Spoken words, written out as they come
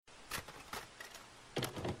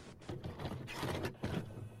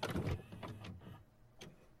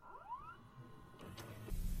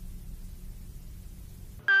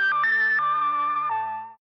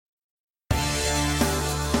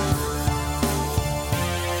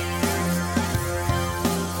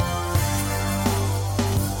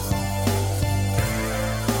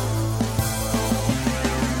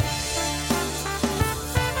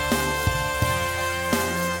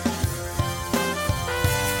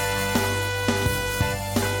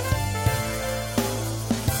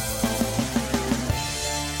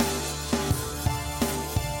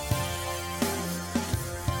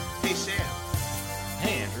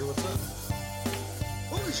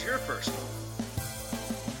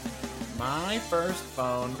My first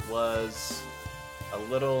phone was a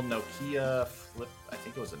little Nokia flip. I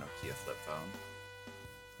think it was a Nokia flip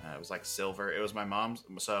phone. It was like silver. It was my mom's.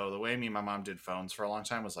 So the way me and my mom did phones for a long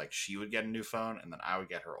time was like she would get a new phone and then I would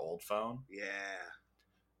get her old phone. Yeah.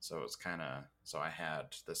 So it was kind of. So I had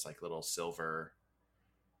this like little silver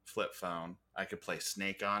flip phone. I could play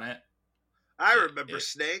Snake on it. I remember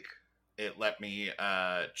Snake. It let me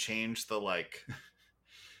change the like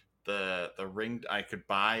the ring. I could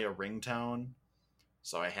buy a ringtone,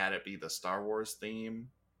 so I had it be the Star Wars theme.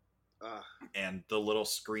 And the little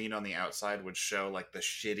screen on the outside would show like the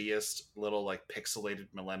shittiest little like pixelated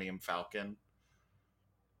Millennium Falcon.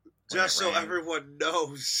 Just so everyone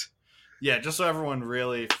knows. Yeah, just so everyone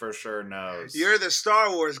really for sure knows. You're the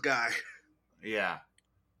Star Wars guy. Yeah.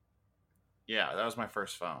 Yeah, that was my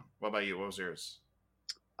first phone. What about you? What was yours?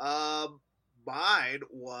 Mine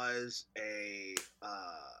was a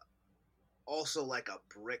also like a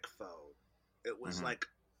brick phone. It was like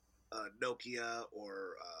a Nokia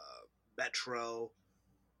or Metro.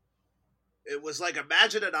 It was like,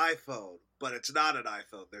 imagine an iPhone, but it's not an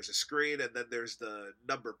iPhone. There's a screen and then there's the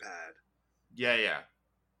number pad. Yeah.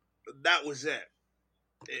 That was it.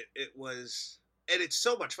 It was, and it's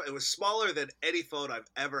so much fun. It was smaller than any phone I've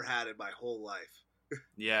ever had in my whole life.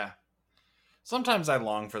 Yeah. Sometimes I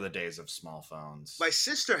long for the days of small phones. My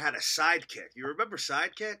sister had a Sidekick. You remember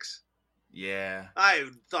Sidekicks? Yeah. I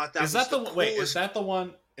thought that was the coolest. Wait, is that the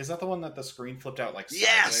one? Is that the one that the screen flipped out like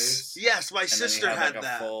sideways? Yes. My sister had like,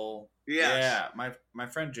 that. Full... Yes. Yeah. My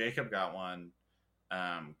friend Jacob got one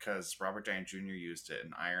because Robert Downey Jr. used it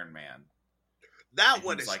in Iron Man. That and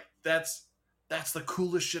one is like that's the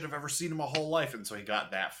coolest shit I've ever seen in my whole life, and so he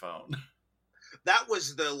got that phone. That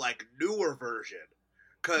was the like newer version.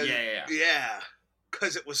 Yeah.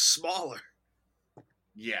 Because it was smaller.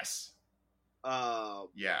 Yes.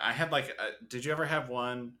 Yeah, I had like. Did you ever have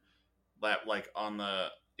one that like on the?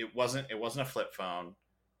 It wasn't a flip phone,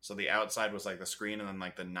 so the outside was like the screen and then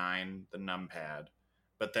like the numpad,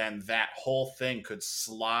 but then that whole thing could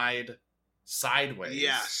slide sideways.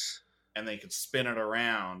 Yes. And then you could spin it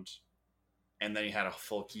around, and then you had a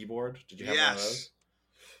full keyboard. Did you have one of those?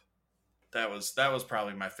 That was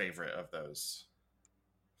probably my favorite of those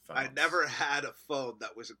phones. I never had a phone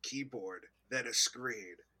that was a keyboard, then a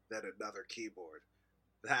screen, then another keyboard.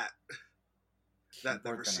 That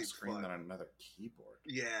never seemed fun. Then another keyboard.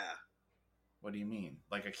 Yeah. What do you mean?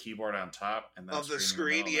 Like a keyboard on top and then of the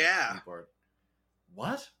screen? screen Yeah. Keyboard.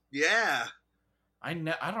 What? Yeah. I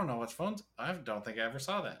don't know what phones. I don't think I ever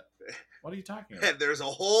saw that. What are you talking about? And there's a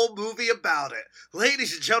whole movie about it.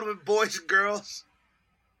 Ladies and gentlemen, boys and girls.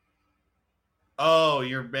 Oh,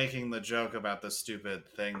 you're making the joke about the stupid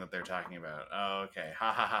thing that they're talking about. Oh, okay.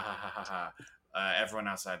 Ha ha ha ha ha ha ha. Everyone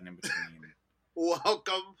outside and in between.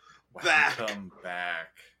 Welcome back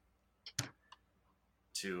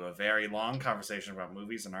to a very long conversation about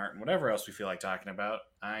movies and art and whatever else we feel like talking about.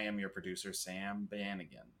 I am your producer, Sam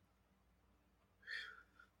Bannigan.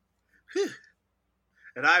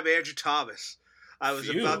 And I'm Andrew Thomas. I was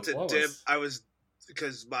about to dim.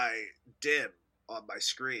 Because my dim on my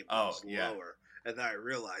screen was lower. And then I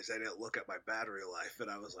realized I didn't look at my battery life. And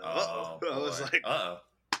I was like, uh-oh. I was like,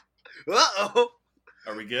 uh-oh.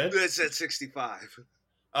 Are we good? It's at 65.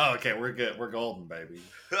 Oh, okay. We're good. We're golden, baby.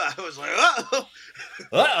 I was like, uh-oh.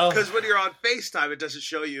 Uh-oh. Because when you're on FaceTime, it doesn't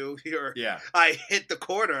show you your... Yeah. I hit the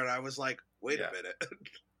corner and I was like, wait a minute.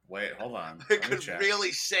 Wait, hold on. I could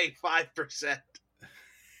really say 5%.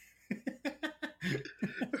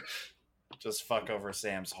 Just fuck over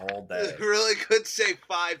Sam's whole day. Really could say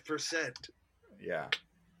 5%. Yeah.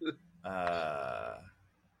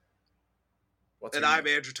 And I'm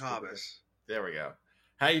Andrew Thomas. There we go.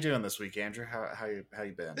 How you doing this week, Andrew? How you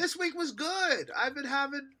been? This week was good. I've been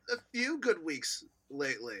having a few good weeks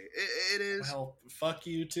lately. It is. Well, fuck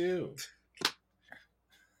you too.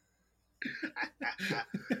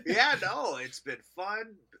 Yeah, no, it's been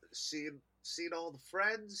fun. Seeing all the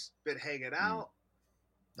friends. Been hanging out.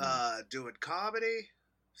 Doing comedy.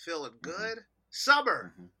 Feeling good.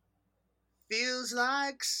 Summer. Feels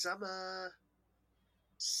like summer.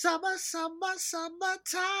 Summertime.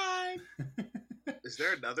 Is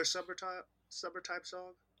there another summertime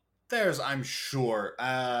song? There's, I'm sure.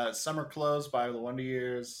 Summer Clothes by the Wonder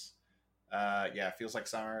Years. Yeah, Feels Like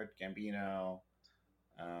Summer, Gambino.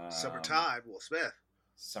 Summertime, Will Smith.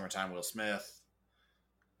 Summertime, Will Smith.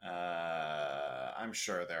 I'm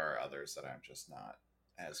sure there are others that I'm just not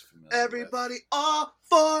as familiar Everybody with. all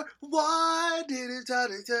for one. Didn't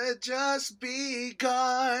just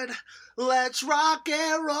begun. Let's rock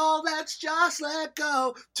and roll. Let's just let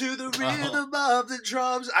go to the rhythm of the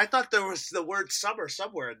drums. I thought there was the word summer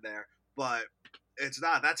somewhere in there, but It's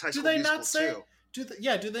not. That's High School Musical not say, too. Do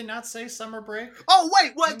they not say summer break? Oh,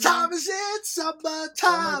 wait, what time is it?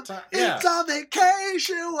 Summertime. Yeah. It's on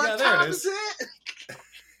vacation. What time is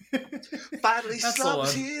it? Finally,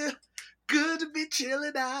 summer's here. Good to be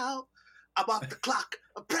chilling out. I'm off the clock.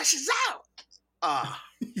 Pressure's out.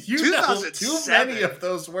 You know too many of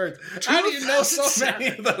those words. How do you know so many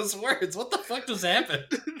of those words? What the fuck just happened?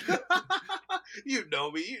 You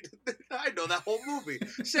know me. I know that whole movie.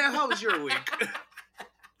 Sam, how was your week?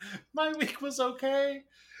 My week was okay.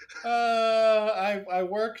 I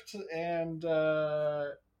worked and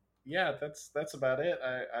yeah, that's about it.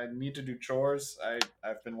 I need to do chores.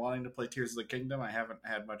 I've been wanting to play Tears of the Kingdom. I haven't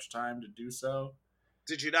had much time to do so.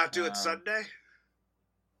 Did you not do it Sunday?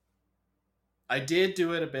 I did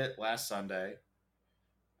do it a bit last Sunday,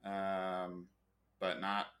 but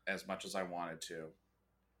not as much as I wanted to.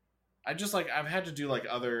 I've had to do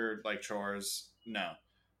other chores. No,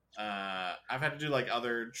 I've had to do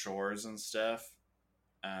other chores and stuff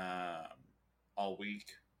all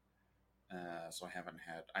week. So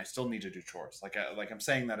I still need to do chores. I'm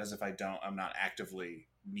saying that as if I'm not actively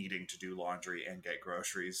needing to do laundry and get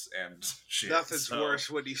groceries and shit. Nothing's worse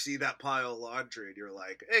when you see that pile of laundry and you're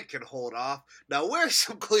like, it can hold off. Now where's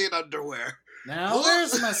some clean underwear? Now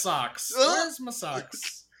where's my socks? Where's my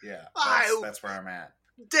socks? Yeah, that's where I'm at.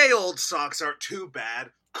 Day old socks aren't too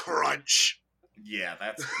bad. Crunch. Yeah,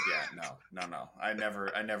 no. I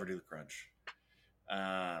never do the crunch.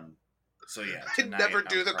 So yeah, tonight, I never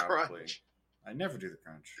do the crunch. I never do the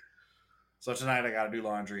crunch. So tonight I got to do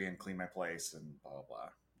laundry and clean my place and blah blah blah,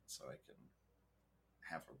 so I can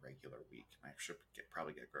have a regular week. And I should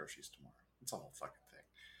probably get groceries tomorrow. It's a whole fucking thing.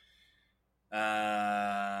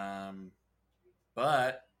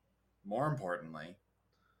 But more importantly,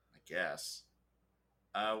 I guess,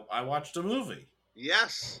 I watched a movie.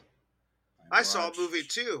 Yes, I saw a movie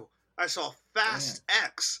too. I saw Fast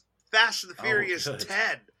X, Fast and the Furious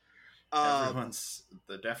 10. Everyone's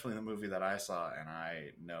definitely the movie that I saw and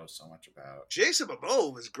I know so much about. Jason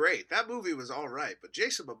Momoa was great. That movie was all right, but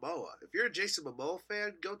Jason Momoa, if you're a Jason Momoa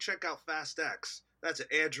fan, go check out Fast X. That's an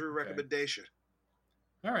Andrew recommendation.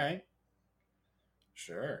 All right.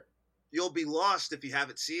 Sure. You'll be lost if you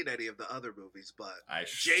haven't seen any of the other movies, but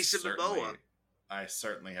Jason Momoa. I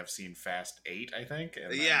certainly have seen Fast 8, I think.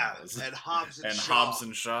 And and Hobbs and Shaw. Hobbs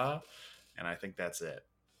and Shaw. And I think that's it.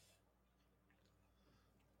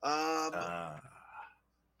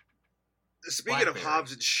 Speaking of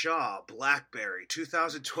Hobbs and Shaw, Blackberry,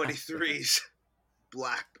 2023's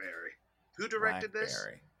Blackberry. Who directed this?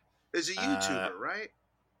 Is a YouTuber, right?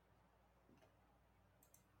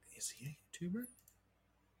 Is he a YouTuber?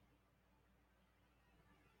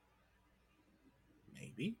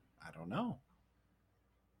 Maybe. I don't know.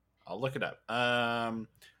 I'll look it up.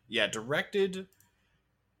 Directed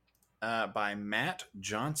by Matt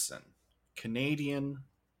Johnson. Canadian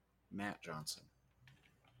Matt Johnson.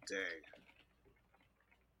 Dang.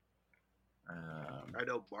 I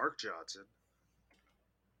know Mark Johnson.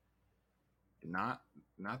 Not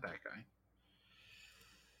that guy.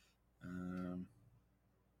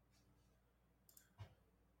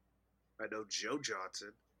 I know Joe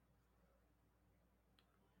Johnson.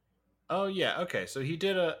 Oh yeah, okay. So he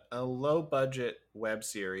did a low budget web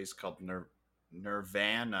series called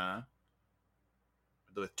Nirvana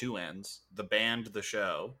with 2 N's. The Band, the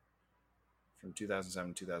Show. From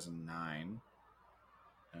 2007 2009.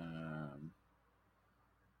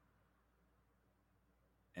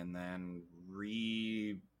 And then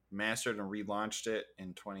remastered and relaunched it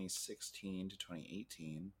in 2016 to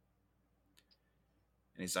 2018.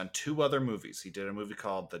 And he's done 2 other movies. He did a movie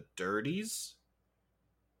called The Dirties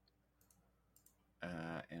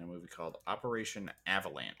and a movie called Operation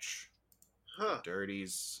Avalanche. The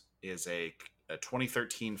Dirties is a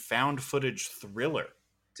 2013 found footage thriller.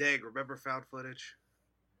 Dang, remember found footage?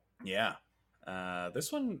 Yeah.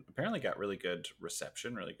 This one apparently got really good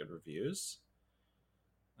reception, really good reviews.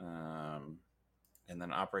 And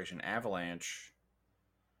then Operation Avalanche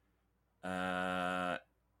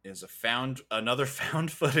is another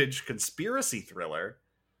found footage conspiracy thriller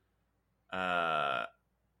about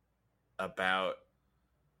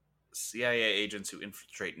CIA agents who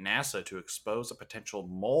infiltrate NASA to expose a potential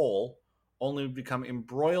mole, only to become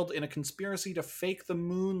embroiled in a conspiracy to fake the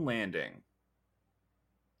moon landing.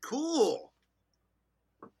 Cool.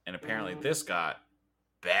 And apparently this got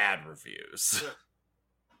bad reviews.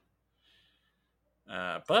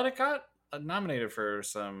 But it got nominated for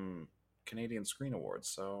some Canadian Screen Awards,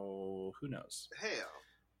 so who knows? Hell.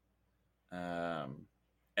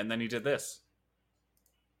 And then he did this.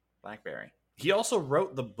 Blackberry. He also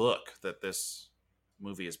wrote the book that this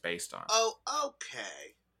movie is based on. Oh,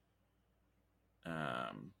 okay.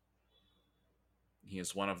 He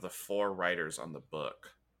is one of the 4 writers on the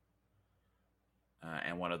book,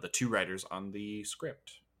 and one of the 2 writers on the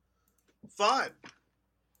script. Fun.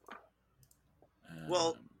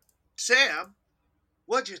 Well, Sam,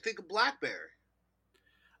 what'd you think of Blackberry?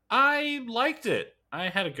 I liked it. I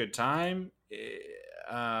had a good time.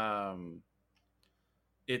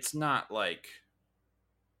 It's not like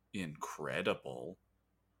incredible,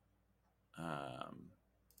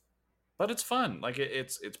 but it's fun. Like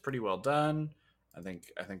it's pretty well done. I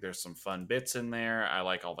think there's some fun bits in there. I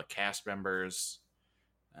like all the cast members,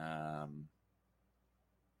 and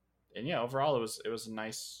yeah, overall it was a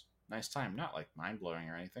nice time. Not like mind blowing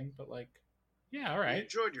or anything, but like, yeah, all right, you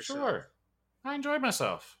enjoyed yourself. Sure, I enjoyed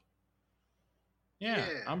myself. Yeah,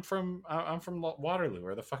 I'm from Waterloo,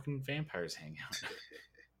 where the fucking vampires hang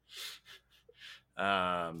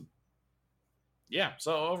out. Yeah,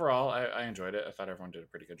 so overall, I enjoyed it. I thought everyone did a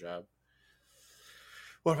pretty good job.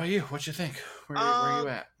 What about you? What you think? Where are you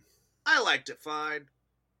at? I liked it fine.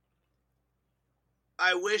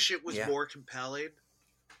 I wish it was more compelling.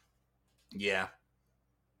 Yeah.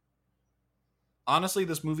 Honestly,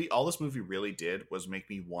 all this movie really did was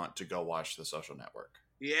make me want to go watch The Social Network.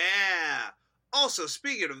 Yeah. Also,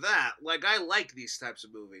 speaking of that, like, I like these types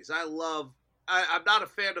of movies. I'm not a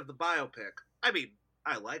fan of the biopic. I mean,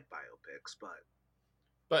 I like biopics,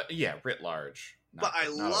 but yeah, writ large. But I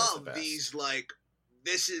love these, like,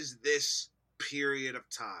 this is this period of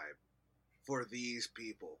time for these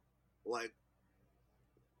people. Like,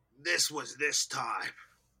 this was this time.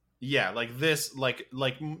 Yeah, like this, like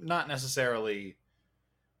not necessarily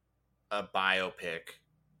a biopic,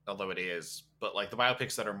 although it is, but like the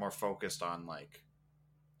biopics that are more focused on like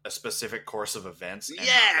a specific course of events and not,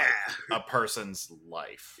 like, a person's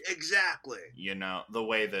life. Exactly. You know, the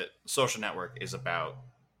way that Social Network is about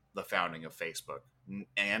the founding of Facebook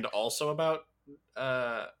and also about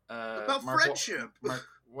friendship.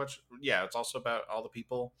 It's also about all the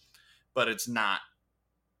people, but it's not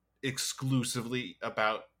exclusively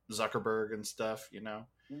about Zuckerberg and stuff, you know.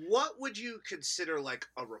 What would you consider like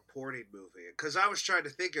a reporting movie? Because I was trying to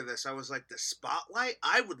think of this. I was like, the Spotlight?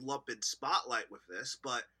 I would lump in Spotlight with this,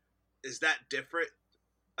 but is that different?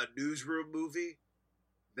 A newsroom movie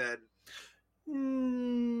than...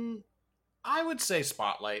 I would say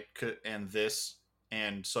Spotlight and this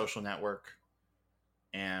and Social Network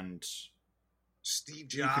and Steve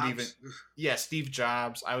Jobs. Steve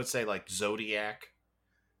Jobs. I would say like Zodiac.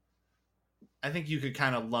 I think you could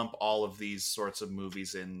kind of lump all of these sorts of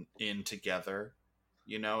movies in together.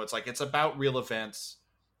 You know, it's like it's about real events,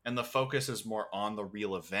 and the focus is more on the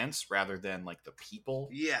real events rather than like the people.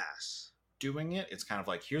 Yes. Doing it. It's kind of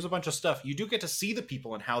like, here's a bunch of stuff. You do get to see the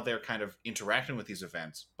people and how they're kind of interacting with these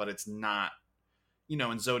events, but it's not, you know,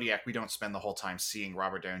 in Zodiac, we don't spend the whole time seeing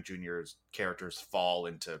Robert Downey Jr.'s characters fall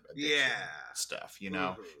into stuff, you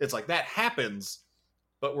know? Mm-hmm. It's like that happens,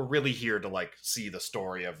 but we're really here to like see the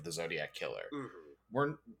story of the Zodiac killer.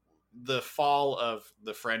 Mm-hmm. The fall of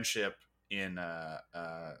the friendship in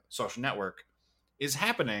Social Network is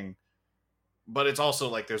happening, but it's also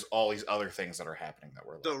like there's all these other things that are happening that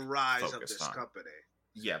we're like, the rise of this company.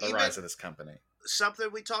 Yeah, the rise of this company. Something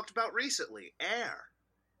we talked about recently, Air.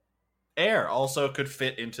 Air also could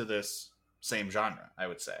fit into this same genre, I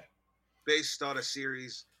would say. Based on a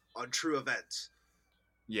series on true events.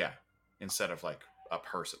 Yeah, instead of like a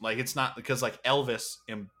person. Like it's not because like Elvis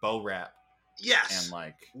and Bo Rap. Yes. And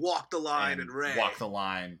like Walk the Line and Ray. Walk the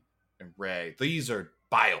Line and Ray. These are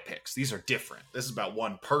biopics. These are different. This is about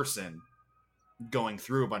one person going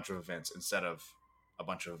through a bunch of events instead of a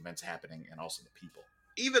bunch of events happening and also the people.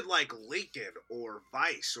 Even like Lincoln or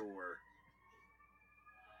Vice or...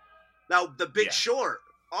 Now, The Big Short.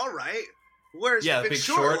 All right. Where's the Big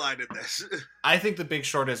Short line in this? I think The Big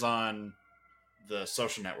Short is on the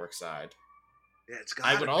Social Network side. Yeah, it's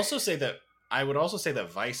I would also say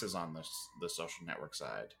that Vice is on the Social Network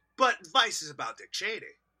side. But Vice is about Dick Cheney.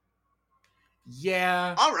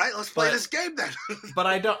 Yeah. All right, let's play this game then. But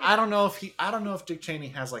I don't know if Dick Cheney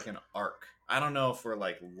has like an arc. I don't know if we're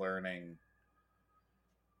like learning.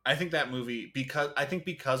 I think that movie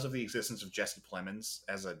because of the existence of Jesse Plemons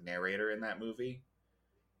as a narrator in that movie.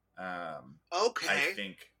 Okay. I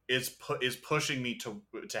think is pushing me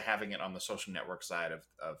to having it on the Social Network side of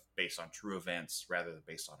based on true events rather than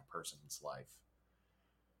based on a person's life.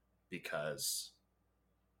 Because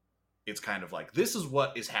it's kind of like, this is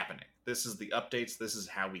what is happening. This is the updates. This is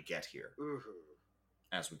how we get here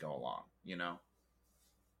as we go along, you know?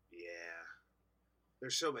 Yeah.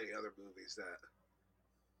 There's so many other movies that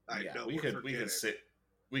I know we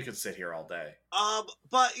could sit here all day.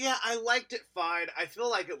 But yeah, I liked it fine. I feel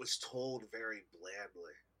like it was told very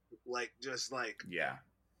blandly. Like, just like... Yeah.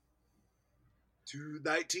 to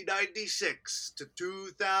 1996 to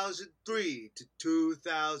 2003 to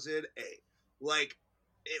 2008. Like,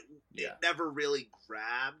 it never really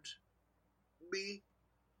grabbed me.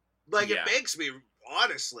 Like, it makes me,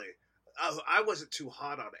 honestly, I wasn't too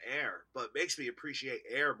hot on Air, but it makes me appreciate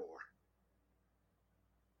Air more.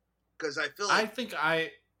 Because I feel like... I think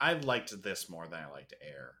I liked this more than I liked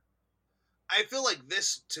Air. I feel like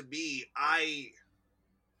this, to me,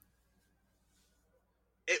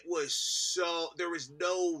 it was so... There was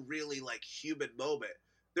no really, like, human moment.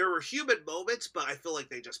 There were human moments, but I feel like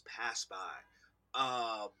they just passed by.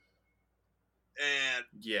 And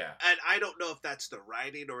I don't know if that's the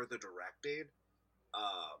writing or the directing.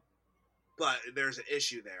 But there's an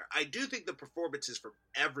issue there. I do think the performances from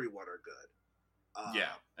everyone are good.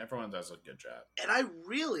 Everyone does a good job. And I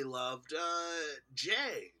really loved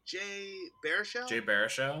Jay Baruchel. Jay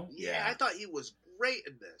Baruchel? Yeah, I thought he was great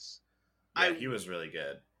in this. Yeah, he was really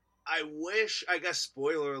good. I wish, I guess,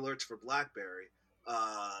 spoiler alerts for Blackberry.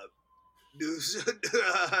 News,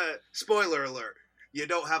 spoiler alert. You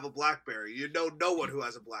don't have a Blackberry. You know no one who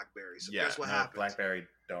has a Blackberry. So guess what happens? Blackberry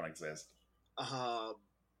don't exist. But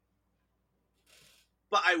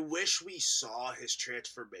I wish we saw his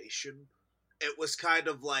transformation. It was kind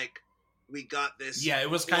of like we got this. Yeah, it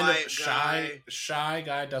was kind of shy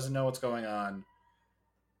guy doesn't know what's going on.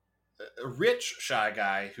 A rich shy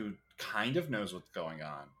guy who kind of knows what's going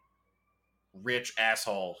on. Rich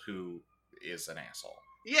asshole who is an asshole.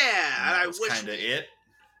 Yeah, and I wish kind of it.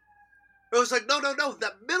 It was like, no.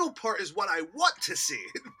 That middle part is what I want to see.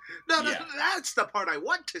 No, that's the part I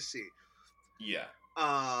want to see. Yeah.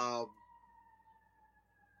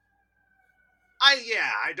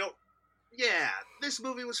 This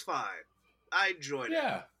movie was fine. I enjoyed it.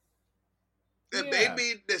 Yeah. It made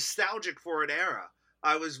me nostalgic for an era.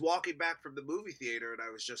 I was walking back from the movie theater and I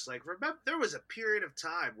was just like, remember, there was a period of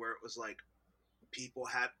time where it was like, people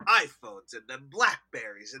had iPhones and then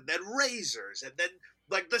Blackberries and then Razors and then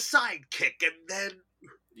like the Sidekick and then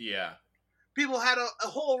people had a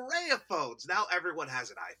whole array of phones. Now everyone has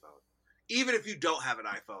an iPhone. Even if you don't have an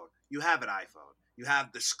iPhone, you have an iPhone. You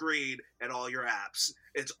have the screen and all your apps.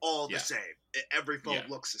 It's all the same. Every phone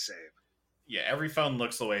looks the same. Yeah, every phone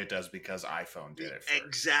looks the way it does because iPhone did it first.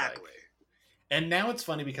 Exactly. And now it's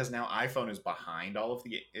funny because now iPhone is behind all of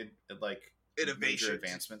the innovations, major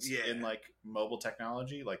advancements in like mobile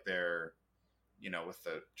technology. Like they're, with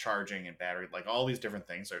the charging and battery, like all these different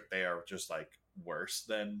things they are just like worse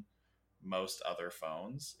than most other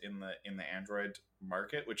phones in the Android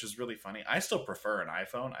market, which is really funny. I still prefer an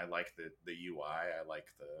iPhone. I like the UI. I like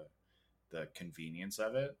the convenience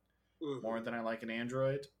of it more than I like an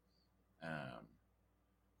Android.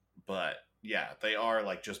 But yeah, they are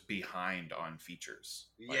like just behind on features.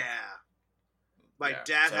 Like, my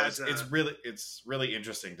dad has it's really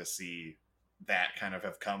interesting to see that kind of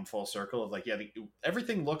have come full circle of like,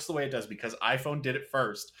 everything looks the way it does because iPhone did it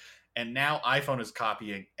first. And now iPhone is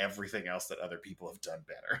copying everything else that other people have done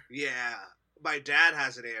better. Yeah. My dad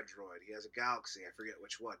has an Android. He has a Galaxy. I forget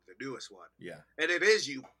which one. The newest one. Yeah. And it is,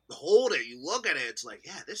 you hold it, you look at it, it's like,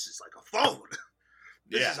 this is like a phone.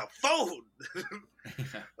 This is a phone.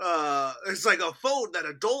 It's like a phone that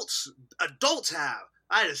adults have.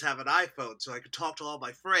 I just have an iPhone so I can talk to all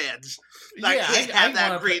my friends. I can't have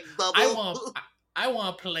that green bubble. I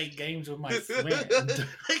want to play games with my friend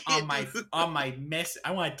on my mess.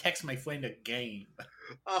 I want to text my friend a game.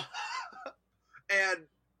 And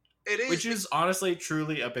it is, which is honestly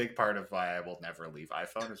truly a big part of why I will never leave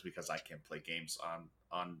iPhone, is because I can play games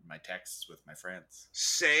on my texts with my friends.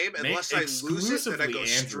 Same, unless I lose it, then I go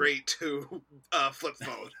straight to flip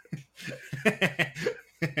phone.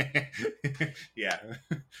 Yeah,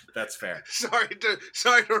 that's fair. Sorry to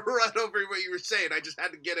run over what you were saying. I just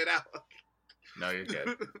had to get it out. No, you're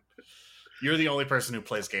good. You're the only person who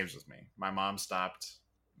plays games with me. My mom stopped.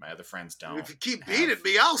 My other friends don't. If you keep beating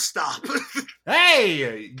me, I'll stop.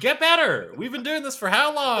 Hey, get better. We've been doing this for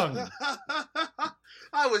how long?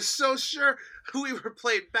 I was so sure we were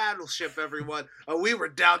playing Battleship, everyone. We were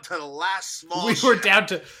down to the last small ship. We were down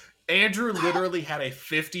to... Andrew literally had a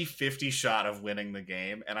 50-50 shot of winning the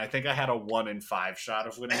game, and I think I had a 1 in 5 shot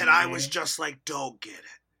of winning the game. And I was just like, don't get it.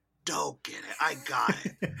 Don't get it. I got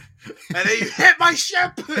it. And then you hit my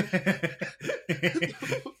ship.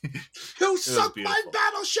 You sunk my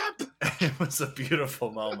battleship. It was a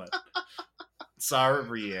beautiful moment. Sorry,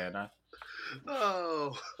 Rihanna.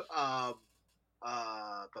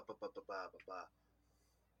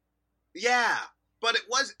 Yeah, but it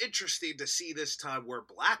was interesting to see this time where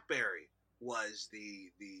Blackberry was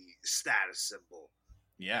the status symbol.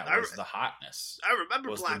 Yeah, it was the hotness. I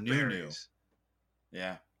remember Blackberries.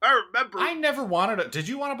 Yeah. I remember. I never wanted a... Did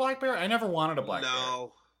you want a Blackberry? I never wanted a Blackberry.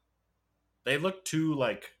 No. They look too,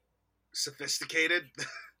 like... Sophisticated?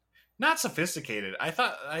 Not sophisticated. I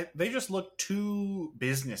thought they just look too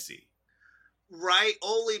businessy. Right?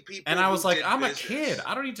 Only people. And I was like, I'm a kid.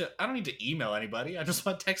 I don't need to email anybody. I just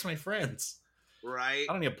want to text my friends. Right.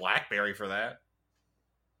 I don't need a Blackberry for that.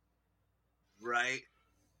 Right.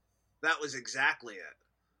 That was exactly it.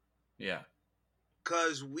 Yeah.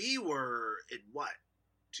 Because we were in what?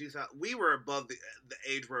 2000. We were above the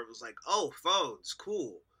age where it was like, oh, phones,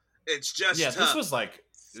 cool. It's just this was like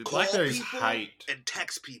BlackBerry's height and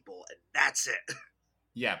text people, and that's it.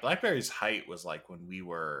 Yeah, BlackBerry's height was like when we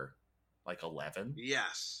were like 11.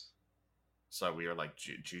 Yes. So we were like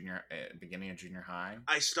junior, beginning of junior high.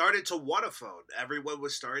 I started to want a phone. Everyone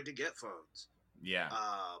was starting to get phones. Yeah.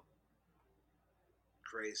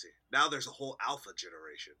 Crazy. Now there's a whole alpha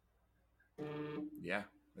generation. Yeah,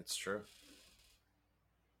 it's true.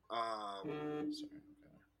 Sorry.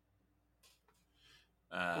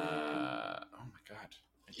 Oh my god!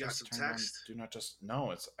 You got some text? Do not just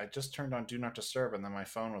no. I just turned on Do Not Disturb, and then my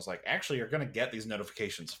phone was like, "Actually, you're gonna get these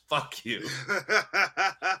notifications. Fuck you."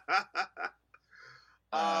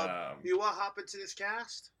 You want to hop into this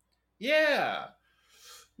cast? Yeah,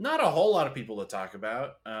 not a whole lot of people to talk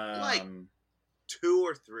about. Like 2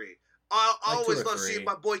 or 3. I always love seeing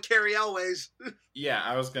my boy Carrie Elways. Yeah,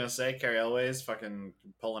 I was gonna say Carrie Elways, fucking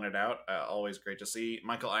pulling it out. Always great to see.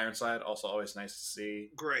 Michael Ironside, also always nice to see.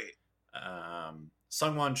 Great.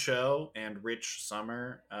 Sungwon Cho and Rich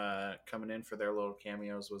Summer coming in for their little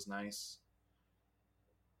cameos was nice.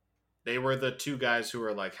 They were the 2 guys who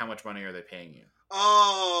were like, "How much money are they paying you?"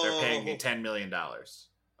 Oh, they're paying me $10 million. Oh,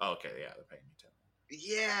 okay, yeah, they're paying me $10 million.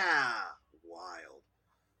 Yeah, wild.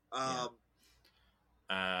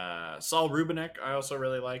 Saul Rubinek, I also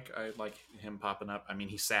really like. I like him popping up. I mean,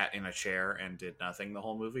 he sat in a chair and did nothing the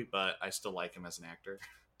whole movie, but I still like him as an actor.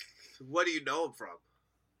 What do you know him from?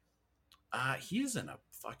 He's in a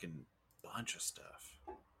fucking bunch of stuff.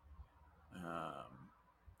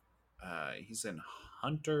 He's in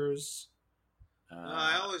Hunters.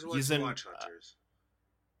 I always wanted to watch Hunters.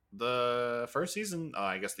 The first season,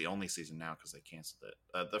 I guess the only season now because they canceled it.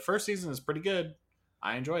 The first season is pretty good.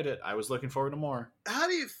 I enjoyed it. I was looking forward to more. How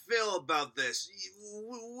do you feel about this?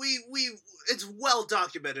 It's well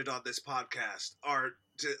documented on this podcast. Our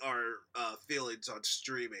feelings on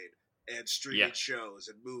streaming and streaming shows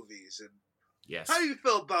and movies and yes. How do you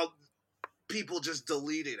feel about people just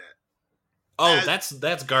deleting it? Oh, that's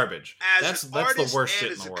garbage. That's the worst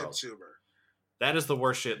shit in the world. Consumer. That is the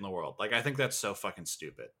worst shit in the world. Like, I think that's so fucking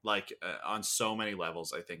stupid. Like, on so many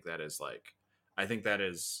levels, I think that is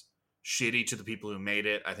shitty to the people who made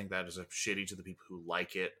it. I think that is shitty to the people who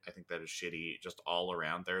like it. I think that is shitty just all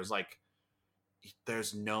around. It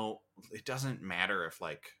doesn't matter if,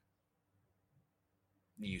 like,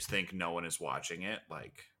 you think no one is watching it.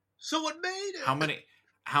 Like, someone made it.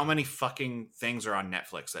 How many fucking things are on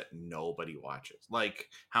Netflix that nobody watches? Like,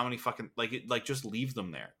 how many fucking, like, just leave them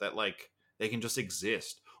there. That, like, they can just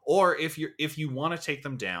exist. Or if you want to take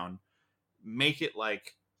them down, make it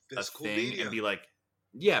like physical a thing media. And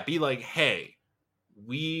be like, hey,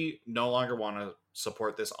 we no longer want to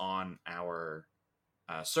support this on our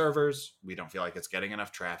servers. We don't feel like it's getting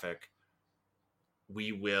enough traffic.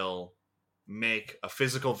 We will make a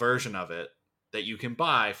physical version of it that you can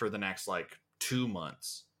buy for the next, like, 2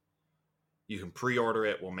 months. You can pre-order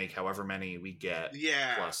it. We'll make however many we get.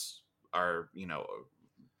 Yeah. Plus our,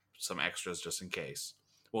 some extras just in case.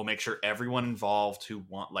 We'll make sure everyone involved can,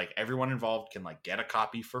 like, get a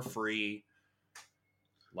copy for free.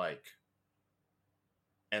 Like,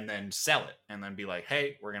 and then sell it. And then be like,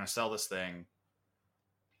 hey, we're going to sell this thing.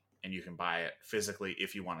 And you can buy it physically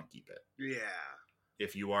if you want to keep it. Yeah.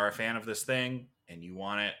 If you are a fan of this thing and you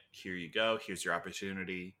want it, here you go. Here's your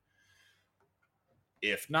opportunity.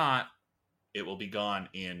 If not, it will be gone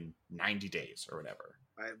in 90 days or whatever.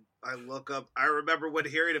 I look up. I remember when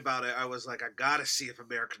hearing about it, I was like, I gotta see if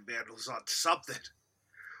American Vandal's on something,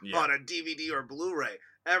 on a DVD or Blu-ray.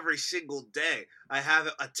 Every single day, I have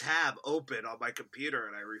a tab open on my computer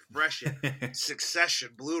and I refresh it. Succession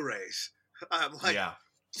Blu-rays. I'm like,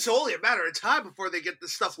 it's only a matter of time before they get the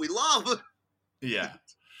stuff we love. Yeah.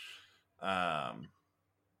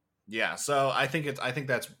 Yeah. So I think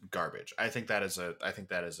that's garbage. I think that is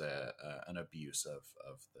an abuse of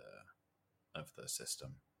the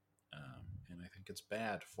system. And I think it's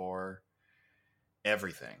bad for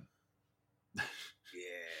everything. Yeah.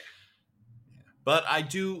 But I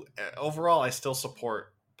do, overall, I still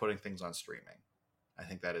support putting things on streaming. I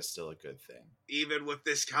think that is still a good thing. Even with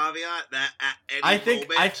this caveat that at any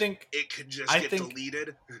moment it can just get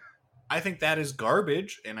deleted. I think that is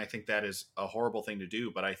garbage, and I think that is a horrible thing to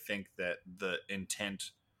do, but I think that the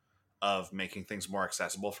intent of making things more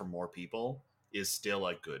accessible for more people is still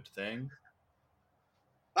a good thing.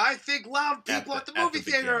 I think loud people at the movie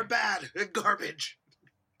theater are bad and garbage.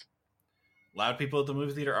 Loud people at the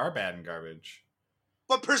movie theater are bad and garbage.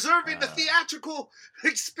 But preserving the theatrical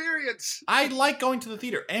experience. I like going to the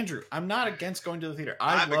theater. Andrew, I'm not against going to the theater.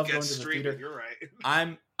 I love going to the theater. You're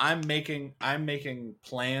right. I'm making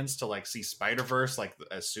plans to like see Spider-Verse like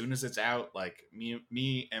as soon as it's out. Like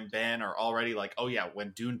me and Ben are already like, oh yeah,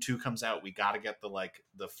 when Dune 2 comes out, we got to get the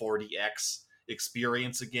 40X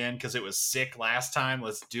experience again because it was sick last time.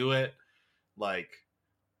 Let's do it. Like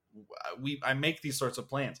I make these sorts of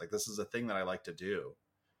plans. Like this is a thing that I like to do.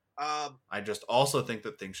 I just also think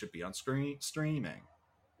that things should be on streaming.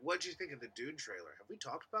 What did you think of the Dune trailer? Have we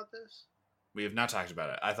talked about this? We have not talked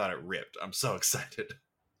about it. I thought it ripped. I'm so excited.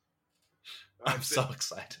 I'm so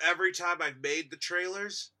excited. Every time I've made the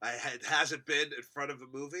trailers, it hasn't been in front of a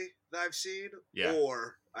movie that I've seen,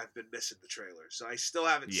 or I've been missing the trailer, so I still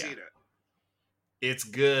haven't seen it. It's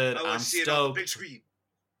good. I want to see it on the big screen.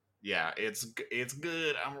 Yeah, it's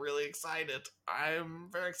good. I'm really excited. I'm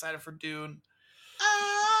very excited for Dune.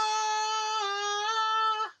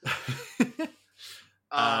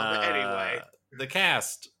 Anyway, the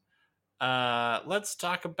cast. Let's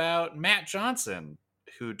talk about Matt Johnson,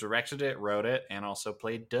 who directed it, wrote it, and also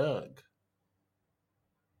played Doug.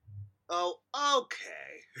 Oh, okay.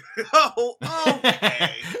 Oh,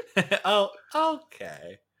 okay. Oh,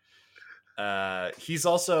 okay. He's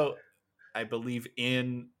also, I believe,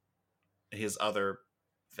 in his other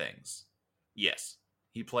things. Yes,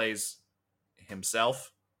 he plays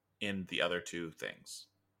himself in the other two things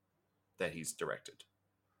that he's directed.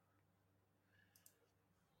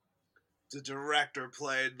 The director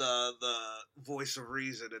played the voice of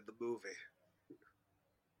reason in the movie.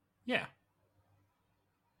 Yeah.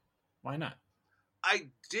 Why not? I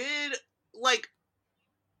did,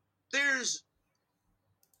 there's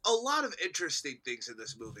a lot of interesting things in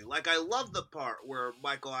this movie. Like, I love the part where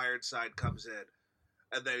Michael Ironside comes in,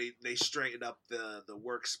 and then they straighten up the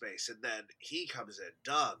workspace, and then he comes in,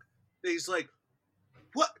 Doug. And he's like,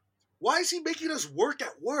 what? Why is he making us work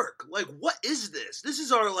at work? Like, what is this? This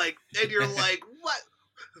is our, and you're like, what?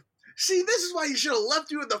 See, this is why you should have left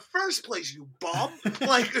you in the first place, you bum.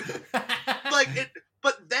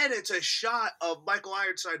 But then it's a shot of Michael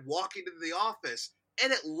Ironside walking into the office,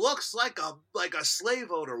 and it looks like a slave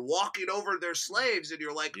owner walking over their slaves, and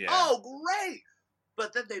you're like, oh, great.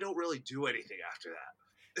 But then they don't really do anything after that.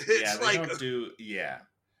 It's don't do.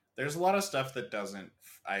 There's a lot of stuff that doesn't.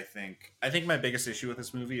 I think my biggest issue with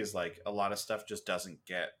this movie is a lot of stuff just doesn't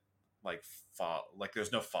get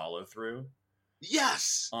there's no follow through.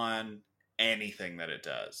 Yes. On anything that it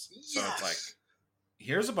does. Yes. So it's like,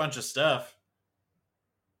 here's a bunch of stuff.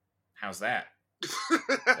 How's that?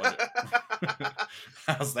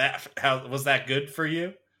 How's that? Was that good for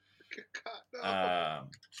you? God,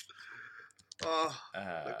 no.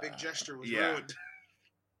 My big gesture was ruined.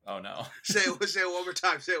 Oh no! Say it one more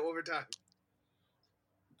time. Say it one more time.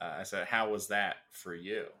 I said, "How was that for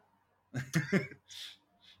you?"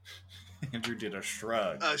 Andrew did a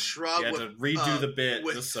shrug. A shrug. You had to redo the bit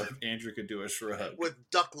just so Andrew could do a shrug with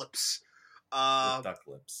duck lips. With duck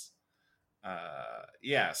lips.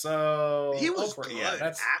 So he was good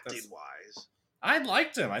acting wise. I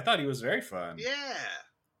liked him. I thought he was very fun. Yeah,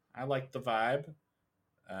 I liked the vibe.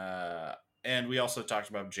 And we also talked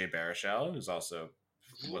about Jay Baruchel, who's also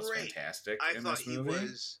was fantastic in this movie. I thought he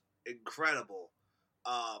was incredible.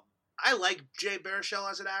 I like Jay Baruchel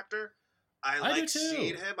as an actor. I like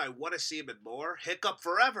seeing him. I want to see him in more. Hiccup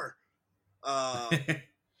forever. I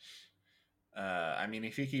mean,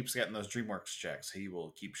 if he keeps getting those DreamWorks checks, he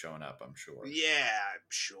will keep showing up, I'm sure. Yeah, I'm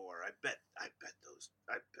sure. I bet it's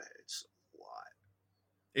a lot.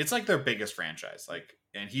 It's like their biggest franchise.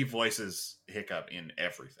 And he voices Hiccup in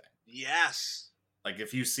everything. Yes.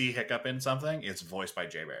 If you see Hiccup in something, it's voiced by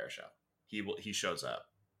Jay Baruchel. He shows up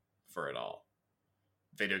for it all.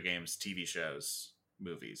 Video games, TV shows,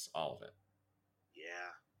 movies, all of it.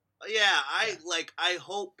 Yeah. I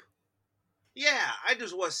hope. Yeah, I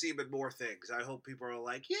just want to see him in more things. I hope people are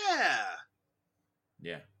like, yeah.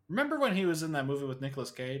 Yeah. Remember when he was in that movie with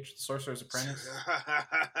Nicolas Cage, The Sorcerer's Apprentice?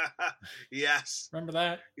 Yes. Remember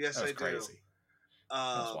that? Yes, that was I crazy. Do.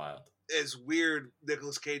 That was wild. It's weird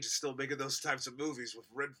Nicolas Cage is still making those types of movies with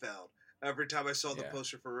Renfeld. Every time I saw the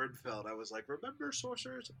poster for Renfeld, I was like, remember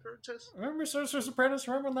Sorcerer's Apprentice? Remember Sorcerer's Apprentice?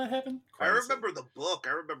 Remember when that happened? Crazy. I remember the book.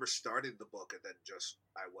 I remember starting the book and then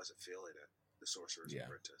I wasn't feeling it. The Sorcerer's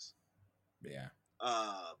Apprentice. Yeah.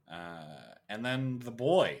 And then The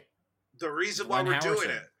Boy. The reason why we're doing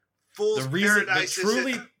it. Fool's Paradise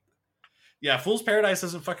truly, Fool's Paradise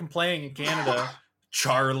isn't fucking playing in Canada,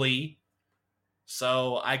 Charlie.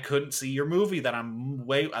 So I couldn't see your movie that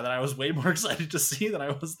I was way more excited to see than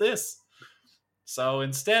I was this. So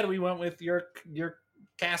instead, we went with your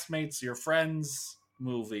castmates, your friends'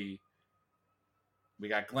 movie. We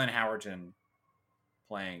got Glenn Howerton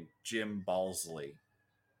playing Jim Balsley.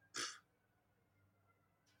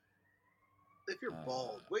 If you're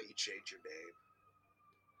bald, why don't you change your name?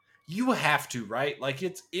 You have to, right? Like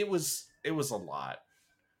it was a lot.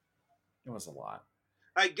 It was a lot.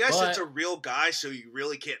 I guess it's a real guy, so you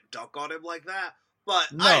really can't dunk on him like that. But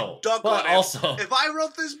I'd dunk on him. Also, if I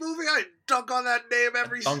wrote this movie, I'd dunk on that name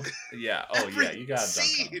every scene. Yeah. Oh, yeah. You gotta dunk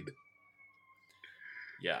on him.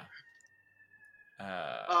 Yeah.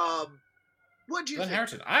 What do you think? Glenn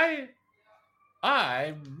Howerton.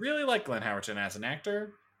 I really like Glenn Howerton as an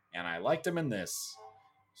actor, and I liked him in this.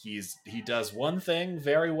 He does one thing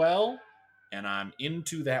very well, and I'm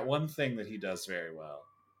into that one thing that he does very well.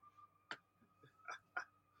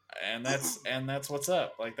 And that's what's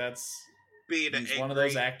up. Like he's one of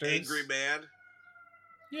those actors. Angry man.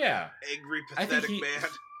 Yeah. Angry, pathetic man.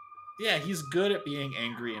 Yeah, he's good at being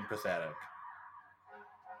angry and pathetic.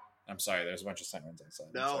 I'm sorry, there's a bunch of sirens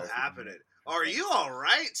outside. No, happening. Are you all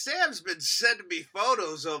right? Sam's been sending me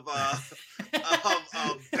photos of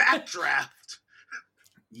Backdraft.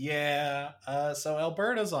 Yeah. So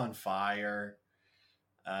Alberta's on fire.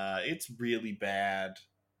 It's really bad.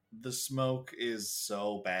 The smoke is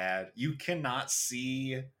so bad. You cannot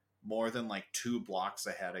see more than like 2 blocks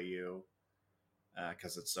ahead of you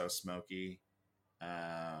because it's so smoky.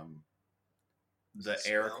 The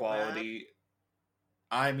air quality... Bad?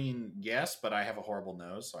 I mean, yes, but I have a horrible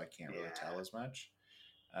nose, so I can't really tell as much.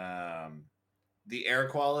 The air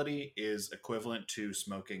quality is equivalent to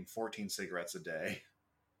smoking 14 cigarettes a day.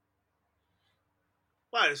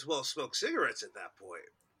 Might as well smoke cigarettes at that point.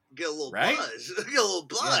 Get a little buzz. Get a little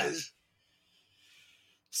buzz. Yeah.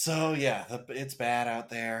 So, yeah, it's bad out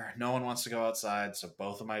there. No one wants to go outside, so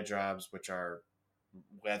both of my jobs, which are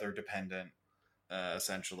weather dependent,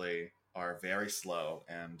 essentially, are very slow,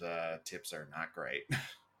 and tips are not great.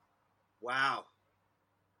 Wow.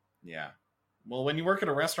 Yeah. Well, when you work at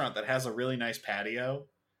a restaurant that has a really nice patio,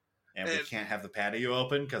 and we can't have the patio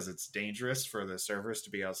open because it's dangerous for the servers to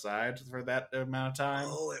be outside for that amount of time.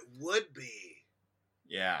 Oh, it would be.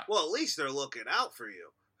 Yeah. Well, at least they're looking out for you.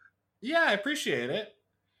 Yeah, I appreciate it.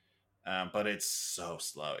 But it's so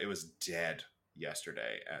slow. It was dead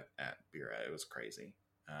yesterday at Bira. It was crazy.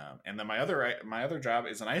 And then my other job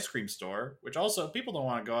is an ice cream store, which also people don't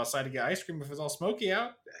want to go outside to get ice cream if it's all smoky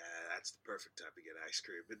out. That's the perfect time to get ice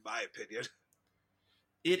cream, in my opinion.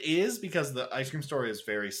 It is, because the ice cream store is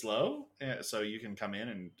very slow, so you can come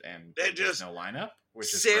in and there's no lineup,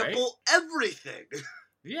 which is sample great. Everything.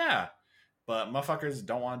 Yeah, but motherfuckers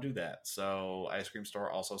don't want to do that, so ice cream store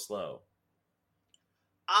also slow.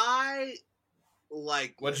 I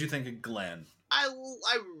like. What did you think of Glenn? I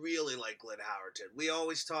really like Glenn Howerton. We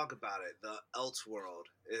always talk about it, the Elseworld,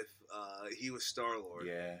 if he was Star-Lord.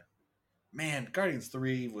 Yeah. Man, Guardians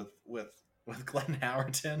 3 with Glenn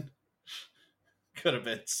Howerton could have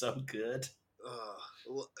been so good.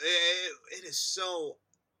 It is so...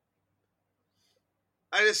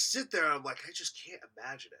 I just sit there and I'm like, I just can't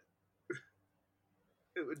imagine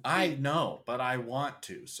it. I know, but I want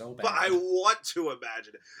to so bad. But I want to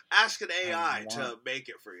imagine it. Ask an AI to make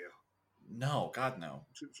it for you. No, God, no.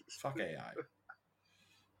 Fuck AI.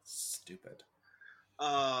 Stupid.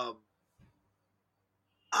 I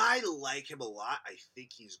like him a lot. I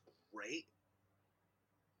think he's great.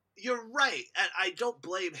 You're right, and I don't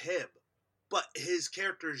blame him. But his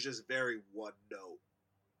character is just very one note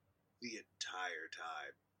the entire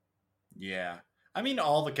time. Yeah. I mean,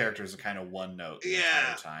 all the characters are kind of one note the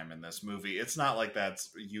entire time in this movie. It's not like that's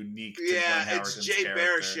unique to Glenn Howerton's it's Jay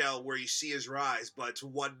Baruchel where you see his rise, but it's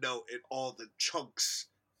one note in all the chunks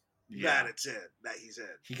that he's in.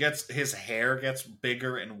 His hair gets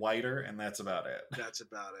bigger and whiter, and that's about it. That's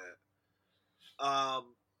about it.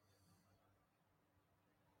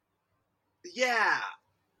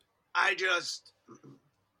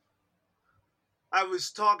 I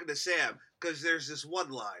was talking to Sam because there's this one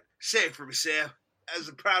line. Say it for me, Sam. As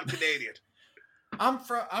a proud Canadian. I'm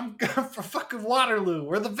from fucking Waterloo,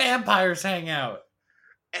 where the vampires hang out.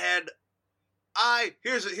 And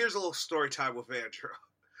here's a little story time with Andrew.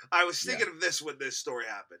 I was thinking of this when this story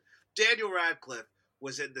happened. Daniel Radcliffe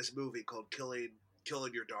was in this movie called Killing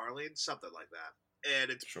Your Darling, something like that.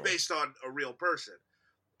 And it's based on a real person.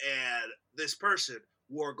 And this person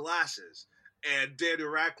wore glasses. And Daniel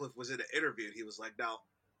Radcliffe was in an interview, and he was like, now,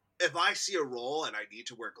 if I see a role and I need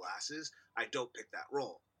to wear glasses, I don't pick that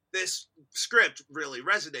role. this script really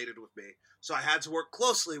resonated with me, so I had to work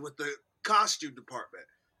closely with the costume department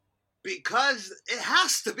because it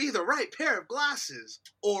has to be the right pair of glasses,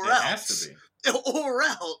 or else. It has to be. Or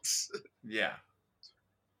else. Yeah.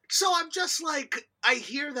 So I'm just like, I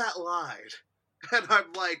hear that line, and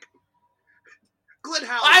I'm like, Glenn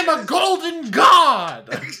Howerton. I'm a golden god!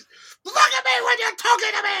 Look at me when you're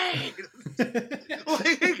talking to me!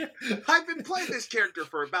 Like, I've been playing this character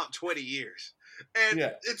for about 20 years, and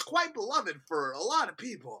it's quite beloved for a lot of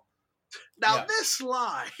people. Now, this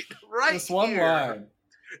line, this one line,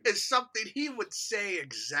 is something he would say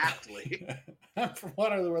exactly.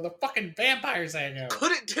 What are the fucking vampires hanging out?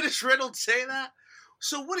 Couldn't Dennis Reynolds say that?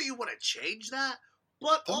 So what do you want to change that?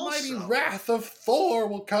 But the also, mighty wrath of Thor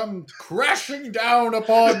will come crashing down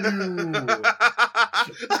upon you.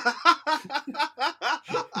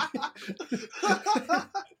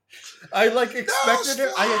 I expected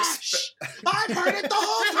it. I've heard it the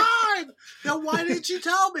whole time. Then why didn't you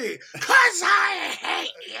tell me? 'Cause I hate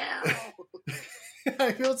you.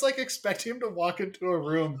 I feel it's like expecting him to walk into a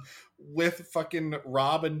room with fucking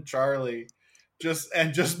Rob and Charlie. Just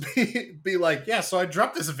be like, yeah, so I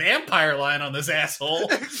dropped this vampire line on this asshole.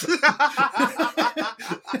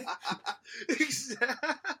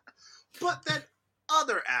 But then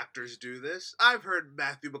other actors do this. I've heard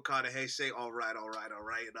Matthew McConaughey say, all right,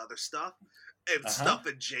 and other stuff. And stuff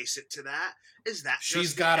adjacent to that. Is that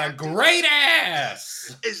she's got a great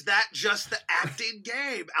ass? Is that just the acting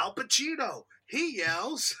game? Al Pacino, he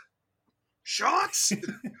yells, shorts?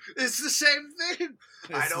 It's the same thing.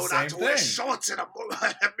 I know not to wear shorts at a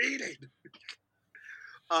meeting.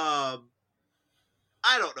 I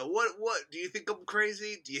don't know. What do you think I'm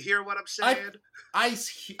crazy? Do you hear what I'm saying? I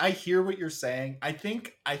hear what you're saying. I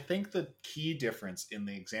think the key difference in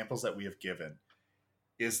the examples that we have given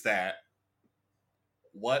is that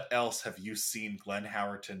what else have you seen Glenn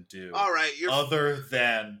Howerton do? All right, other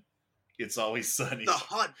than It's Always Sunny? The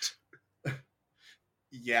Hunt.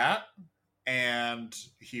 Yeah. And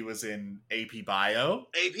he was in AP Bio.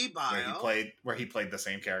 AP Bio. Where he played the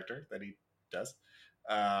same character that he does.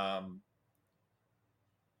 And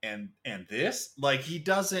this, he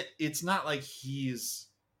doesn't, it's not like he's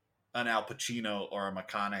an Al Pacino or a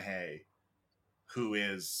McConaughey who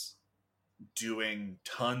is doing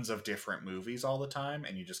tons of different movies all the time,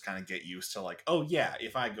 and you just kind of get used to oh yeah,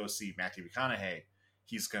 if I go see Matthew McConaughey,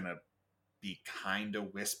 he's gonna be kind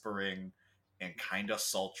of whispering and kind of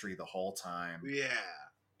sultry the whole time. Yeah.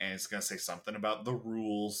 And he's gonna say something about the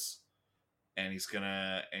rules, and he's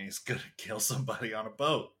gonna kill somebody on a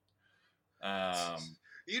boat. I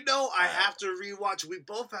have to rewatch. We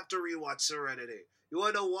both have to rewatch Serenity. You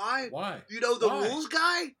want to know why? Why? You know the rules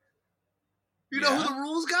guy? You know who the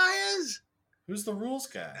rules guy is? Who's the rules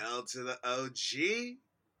guy? L to the OG.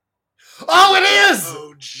 Oh, it is!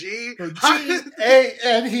 OG.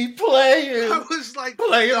 And he playing. I was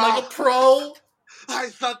playing like a pro. I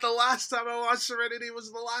thought the last time I watched Serenity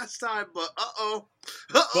was the last time, but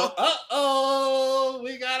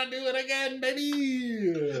we gotta do it again,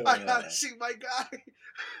 baby. I gotta see my guy.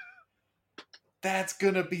 That's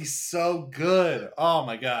gonna be so good. Oh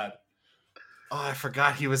my god. Oh, I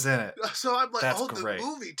forgot he was in it. So I'm like, great. The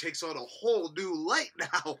movie takes on a whole new light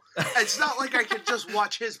now. It's not like I can just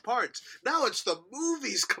watch his parts. Now it's the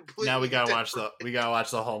movie's completely. Now we gotta watch the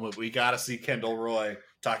whole movie. We gotta see Kendall Roy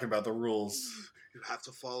talking about the rules. You have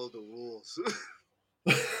to follow the rules.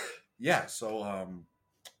 Yeah, so I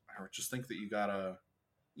just think that you gotta,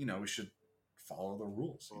 we should follow the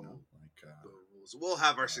rules. The rules. We'll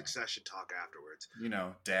have our Succession talk afterwards.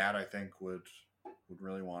 Dad, I think would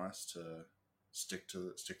really want us to stick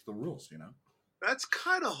to the rules. That's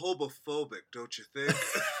kind of homophobic, don't you think?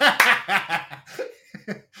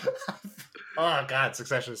 Oh God,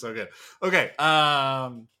 Succession is so good. Okay,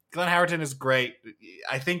 Glenn Howerton is great.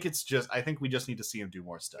 I think we just need to see him do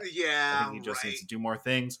more stuff. Yeah, I think he just needs to do more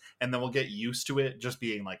things, and then we'll get used to it just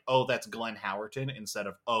being like, oh, that's Glenn Howerton instead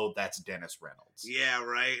of, oh, that's Dennis Reynolds. Yeah,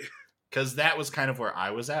 right. Because that was kind of where I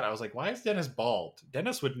was at. I was like, why is Dennis bald?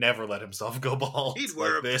 Dennis would never let himself go bald. He'd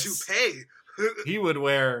wear a toupee. He would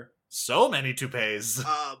wear so many toupees.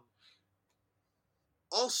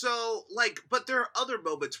 Also, but there are other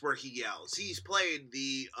moments where he yells. He's playing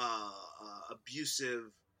the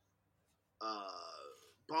abusive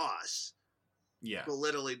boss. Yeah.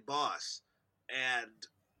 Belittling boss. And,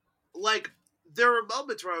 there were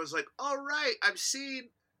moments where I was like, all right,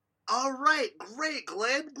 great,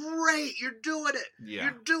 Glenn, great, you're doing it. Yeah.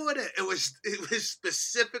 You're doing it. It was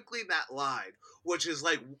specifically that line, which is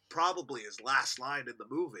probably his last line in the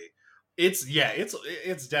movie. It's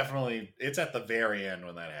definitely, it's at the very end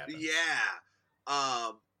when that happens.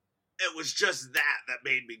 Yeah. it was just that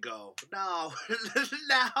made me go, no,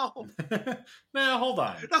 no. Now, hold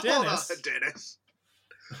on. No, hold on, Dennis.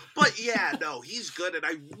 But yeah, no, he's good, and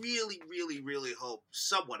I really, really, really hope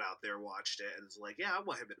someone out there watched it and is like, yeah, I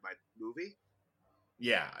want him in my movie.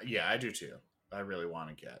 Yeah, I do too. I really want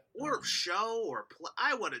to get or show or play.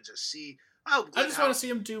 I want to just see. I just want to see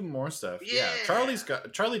him do more stuff. Yeah,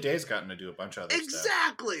 Charlie Day's gotten to do a bunch of other stuff.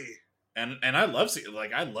 Exactly. And I love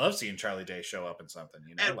seeing Charlie Day show up in something,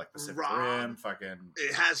 you know, and like Pacific Rim, fucking.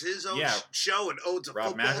 It has his own show and owns a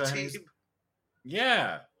football team.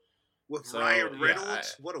 Yeah. With Ryan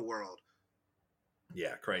Reynolds, what a world.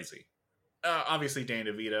 Yeah, crazy. Obviously, Danny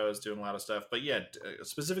DeVito is doing a lot of stuff, but yeah,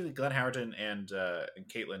 specifically Glenn Howerton and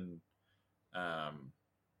Caitlin.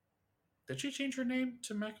 Did she change her name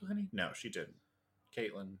to McElhenney? No, she didn't.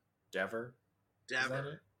 Caitlin Dever. Is that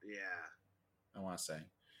it? Yeah. I want to say.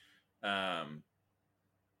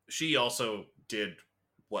 She also did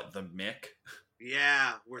the Mick.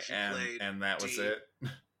 Yeah, where she played and that was it.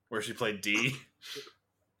 Where she played D.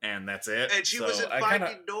 And that's it. And she was in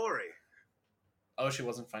Finding Dory. Oh, she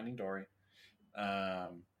wasn't Finding Dory.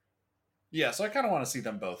 Yeah, so I kind of want to see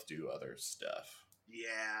them both do other stuff.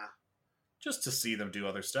 Yeah. Just to see them do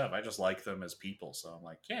other stuff. I just like them as people. So I'm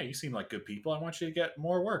like, yeah, you seem like good people. I want you to get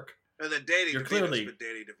more work. And then Danny DeVito's been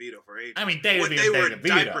Danny DeVito for ages. I mean, Danny DeVito. When they were in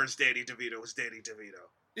diapers, Danny DeVito was Danny DeVito.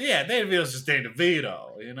 Yeah, Danny DeVito's just Danny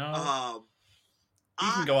DeVito, you know? He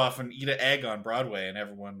can go off and eat an egg on Broadway and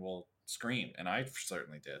everyone will scream. And I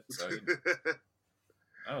certainly did. So, you know,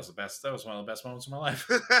 that was the best. That was one of the best moments of my life.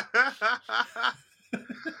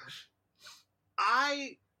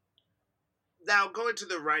 Now, going to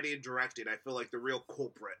the writing and directing, I feel like the real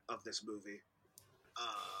culprit of this movie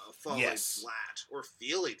falling flat or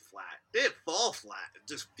feeling flat. It didn't fall flat. It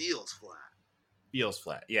just feels flat. Feels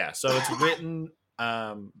flat, yeah. So it's written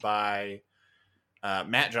by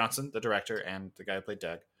Matt Johnson, the director, and the guy who played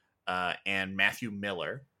Doug, and Matthew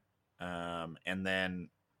Miller. And then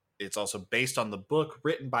it's also based on the book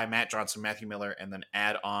written by Matt Johnson, Matthew Miller, and then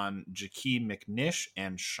add on Jakee McNish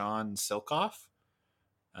and Sean Silkoff.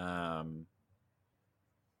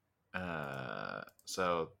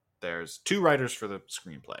 So there's two writers for the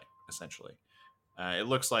screenplay, essentially. It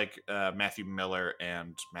looks like Matthew Miller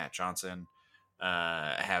and Matt Johnson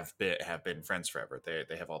have been friends forever.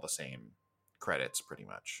 They have all the same credits, pretty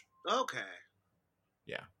much. Okay.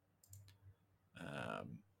 Yeah.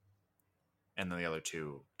 And then the other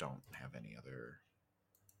two don't have any other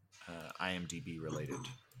IMDb related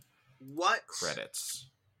credits.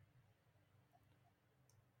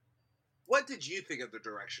 What did you think of the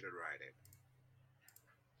direction and writing?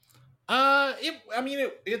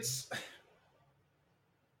 It's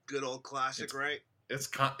good old classic, right? It's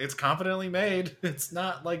confidently made. It's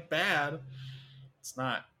not like bad. It's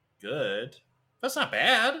not good. That's not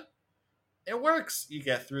bad. It works. You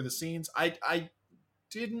get through the scenes. I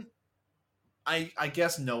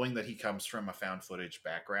guess knowing that he comes from a found footage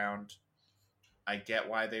background, I get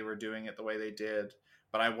why they were doing it the way they did,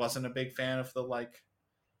 but I wasn't a big fan of the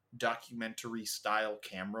documentary style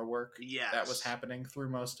camera work that was happening through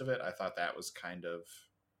most of it. I thought that was kind of,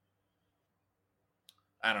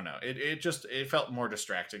 I don't know. It felt more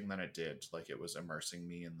distracting than it did. Like it was immersing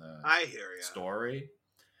me in the story.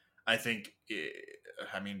 I think,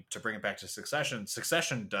 to bring it back to Succession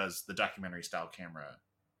does the documentary style camera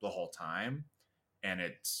the whole time, and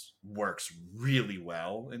it works really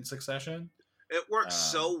well in Succession. It works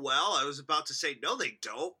so well. I was about to say, no, they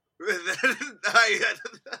don't. Then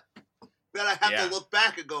I have to look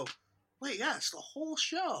back and go, wait, yeah, it's the whole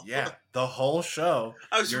show. Yeah, the whole show.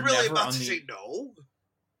 I was really about to say no.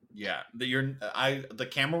 Yeah, the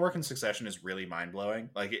camera work in Succession is really mind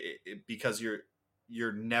blowing. Like because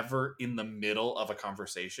you're never in the middle of a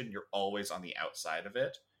conversation. You're always on the outside of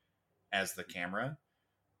it as the camera.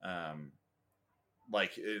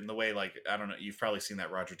 Like in the way, I don't know, you've probably seen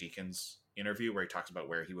that Roger Deakins interview where he talks about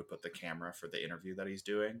where he would put the camera for the interview that he's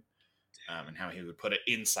doing, and how he would put it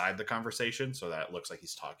inside the conversation so that it looks like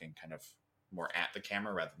he's talking kind of more at the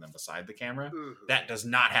camera rather than beside the camera. Mm-hmm. That does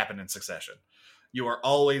not happen in Succession. You are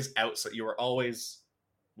always outside. You are always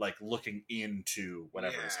looking into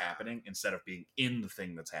whatever is happening instead of being in the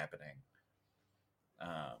thing that's happening.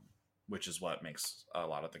 Which is what makes a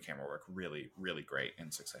lot of the camera work really, really great in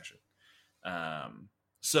Succession.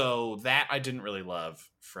 So that I didn't really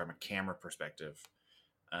love from a camera perspective.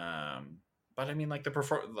 But I mean,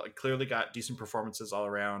 clearly got decent performances all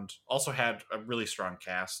around. Also had a really strong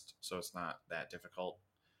cast, so it's not that difficult.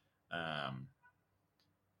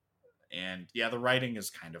 And yeah, the writing is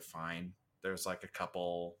kind of fine. There's a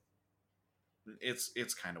couple.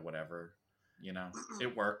 It's kind of whatever. You know,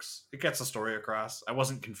 it works. It gets the story across. I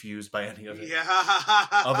wasn't confused by any of it. Yeah.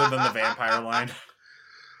 Other than the vampire line.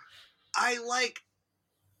 I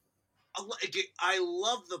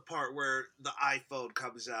love the part where the iPhone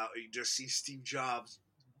comes out and you just see Steve Jobs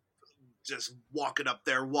just walking up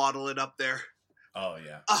there, waddling up there. Oh,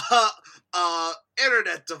 yeah.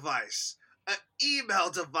 Internet device, an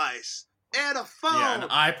email device, and a phone. Yeah, an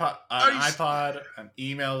iPod, an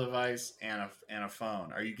email device, and a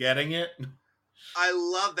phone. Are you getting it? I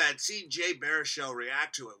love that. Seeing Jay Baruchel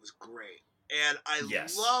react to it was great. And I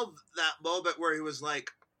love that moment where he was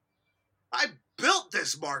like, I built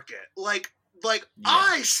this market. Like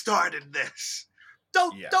I started this.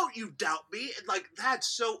 Don't you doubt me. And like, that's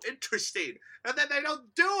so interesting. And then they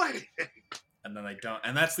don't do anything. And then they don't.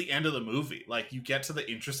 And that's the end of the movie. Like, you get to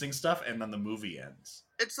the interesting stuff, and then the movie ends.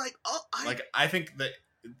 It's like, I think that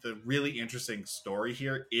the really interesting story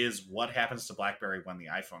here is what happens to BlackBerry when the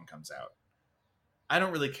iPhone comes out. I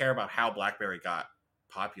don't really care about how BlackBerry got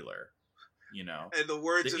popular, you know. In the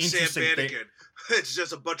words of Sam Bannigan, it's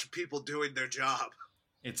just a bunch of people doing their job.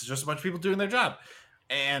 It's just a bunch of people doing their job.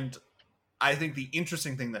 And I think the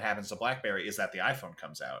interesting thing that happens to BlackBerry is that the iPhone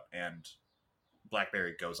comes out and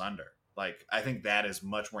BlackBerry goes under. Like, I think that is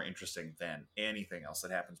much more interesting than anything else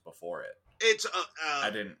that happens before it. It's a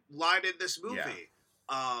line in this movie.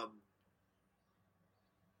 Yeah.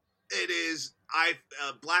 It is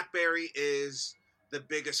BlackBerry is the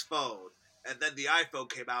biggest phone, and then the iPhone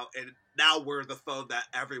came out, and now we're the phone that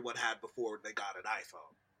everyone had before they got an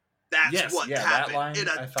iPhone. That's what happened that line in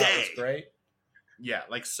a I thought day. Was great. Yeah,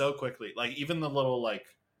 like so quickly. Like even the little like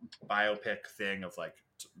biopic thing of like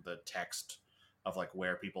the text of like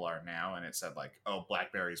where people are now, and it said like, oh,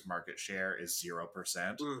 BlackBerry's market share is 0%.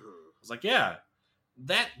 Mm-hmm. I was like, yeah,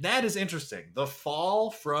 that is interesting. The fall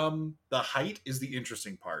from the height is the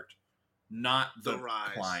interesting part, not the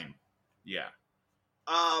rise. Climb. Yeah.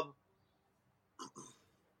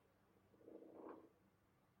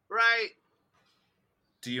 Right.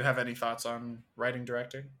 Do you have any thoughts on writing,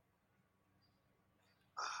 directing?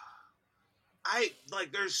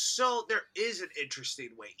 There is an interesting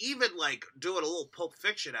way. Even like doing a little Pulp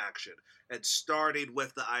Fiction action and starting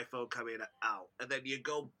with the iPhone coming out, and then you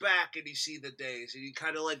go back and you see the days, and you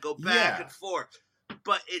kind of like go back and forth.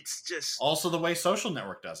 But it's just also the way Social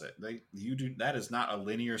Network does it. That is not a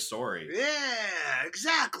linear story. Yeah,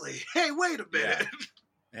 exactly. Hey, wait a minute.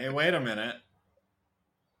 Yeah. Hey, wait a minute.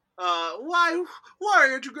 Why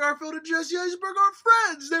are Andrew Garfield and Jesse Eisenberg are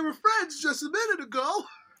friends? They were friends just a minute ago.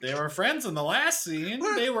 They were friends in the last scene.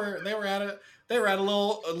 They were at a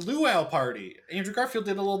little luau party. Andrew Garfield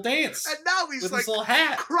did a little dance, and now he's with like his little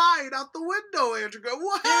hat, crying out the window. Andrew,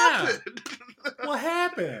 what happened? What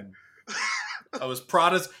happened? Oh, his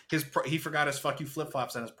Prada's. He forgot his fuck you flip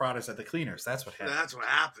flops and his Prada's at the cleaners. That's what happened. That's what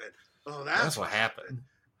happened. Oh, that's what happened.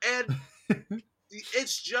 And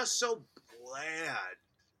it's just so bland.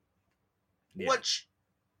 Yeah. Which,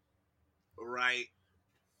 right?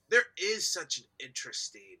 There's an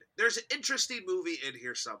interesting movie in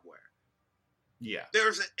here somewhere. Yeah.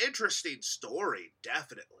 There's an interesting story,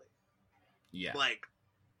 definitely. Yeah. Like,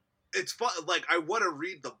 it's fun. Like, I want to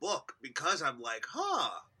read the book because I'm like, huh.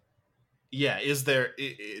 Yeah.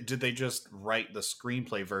 Did they just write the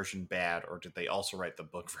screenplay version bad, or did they also write the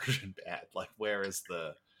book version bad? Like, where did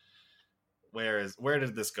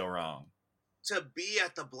this go wrong? To be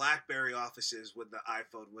at the BlackBerry offices when the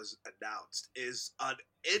iPhone was announced is an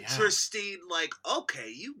interesting, like,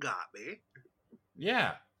 okay, you got me.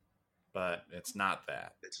 Yeah. But it's not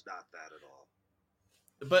that. It's not that at all.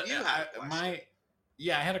 But you had a question.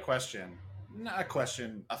 I had a question. Not a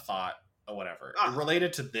question, a thought, or whatever.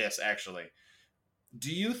 Related to this, actually.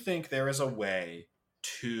 Do you think there is a way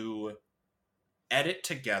to edit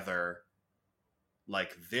together,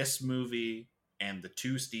 like, this movie and the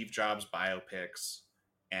two Steve Jobs biopics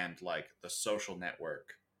and like the Social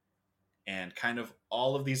Network and kind of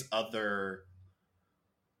all of these other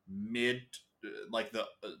like the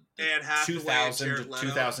 2000 to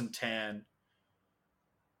 2010.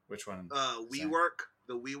 Which one? WeWork,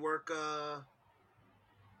 the WeWork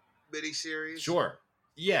miniseries. Sure.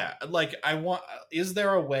 Yeah. Like is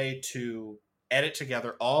there a way to edit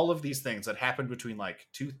together all of these things that happened between like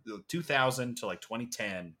 2000 to like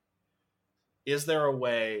 2010? Is there a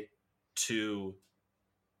way to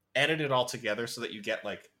edit it all together so that you get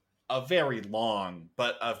like a very long,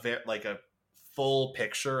 but a full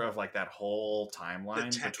picture of like that whole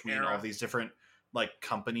timeline between all these different like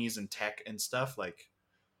companies and tech and stuff? Like,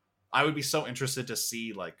 I would be so interested to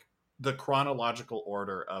see like the chronological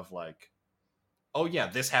order of like, oh yeah,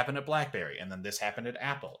 this happened at BlackBerry, and then this happened at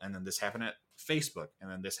Apple, and then this happened at Facebook, and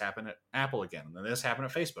then this happened at Apple again, and then this happened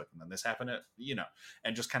at Facebook, and then this happened at,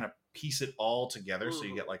 and just kind of piece it all together so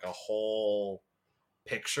you get like a whole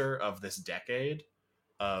picture of this decade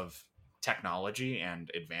of technology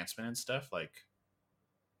and advancement and stuff. Like,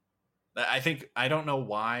 I don't know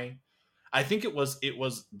why. I think it was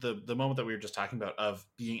the moment that we were just talking about of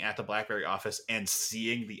being at the BlackBerry office and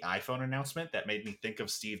seeing the iPhone announcement that made me think of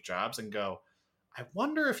Steve Jobs and go, I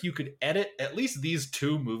wonder if you could edit at least these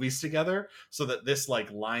two movies together so that this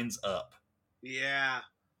like lines up. Yeah.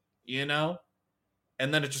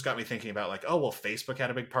 And then it just got me thinking about like, oh, well, Facebook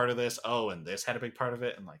had a big part of this. Oh, and this had a big part of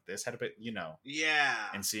it. And like this had a bit, Yeah.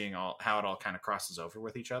 And seeing how it all kind of crosses over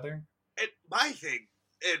with each other. And my thing,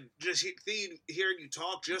 and just hearing you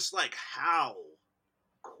talk, just like how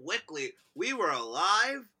quickly we were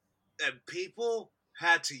alive and people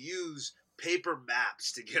had to use paper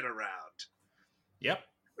maps to get around. Yep.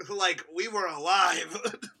 Like, we were alive.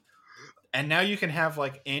 And now you can have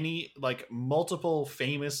like multiple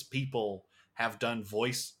famous people have done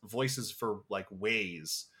voices for like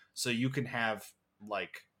ways. So you can have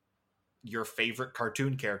like your favorite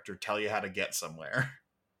cartoon character tell you how to get somewhere.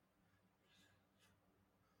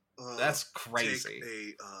 That's crazy.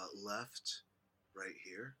 Take a left right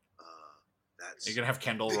here. That's you're gonna have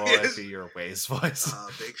Kendall Roy be your Waze voice.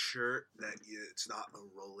 Make sure that it's not a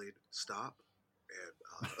rolling stop.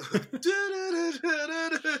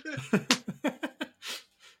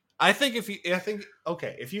 I think if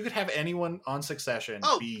you could have anyone on Succession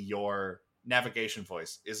be your navigation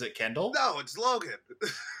voice, is it Kendall? No, it's Logan.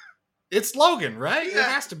 It's Logan, right? Yeah. It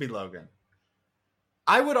has to be Logan.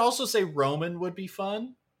 I would also say Roman would be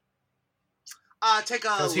fun. Take a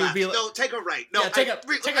left. No, take a right. No, yeah,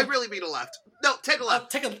 I really mean a left. No, take a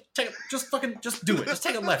left. Take a. Just do it. Just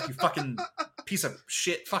take a left. You fucking piece of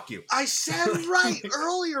shit. Fuck you. I said right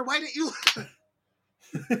earlier. Why didn't you?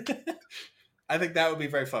 I think that would be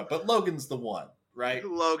very fun. But Logan's the one, right?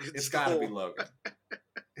 It's got to be Logan.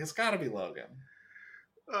 It's got to be Logan.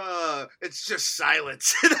 It's just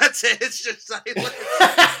silence. That's it. It's just silence.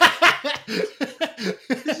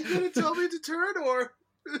 Is he gonna tell me to turn or?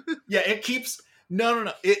 Yeah, it keeps.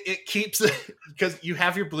 No. It keeps because you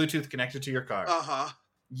have your Bluetooth connected to your car.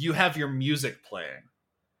 You have your music playing,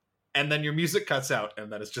 and then your music cuts out,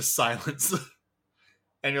 and then it's just silence.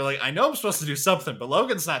 And you're like, I know I'm supposed to do something, but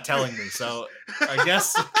Logan's not telling me, so I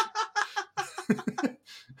guess.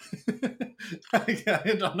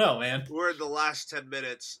 I don't know, man. We're in the last 10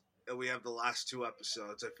 minutes, and we have the last 2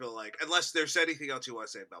 episodes. I feel like, unless there's anything else you want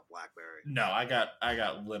to say about Blackberry. No, I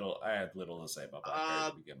had little to say about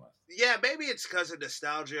Blackberry to begin with. Yeah, maybe it's because of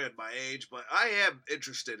nostalgia and my age, but I am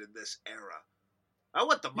interested in this era. I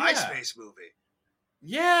want the MySpace movie.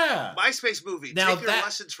 Yeah, MySpace movie. Now take your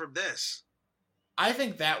lessons from this. I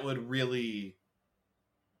think that would really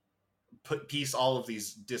piece all of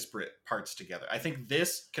these disparate parts together. I think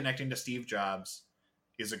this connecting to Steve Jobs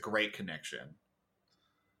is a great connection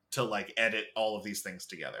to like edit all of these things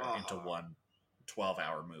together into one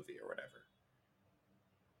 12-hour movie or whatever.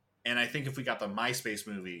 And I think if we got the MySpace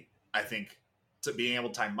movie, I think to being able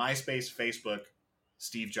to tie MySpace, Facebook,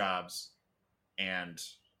 Steve Jobs, and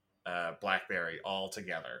BlackBerry all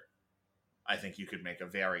together, I think you could make a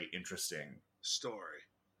very interesting story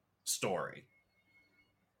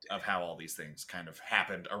of how all these things kind of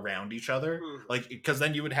happened around each other. Like, because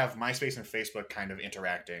then you would have MySpace and Facebook kind of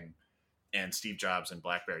interacting and Steve Jobs and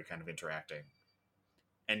BlackBerry kind of interacting.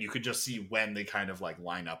 And you could just see when they kind of like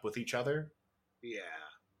line up with each other. Yeah.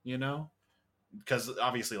 Because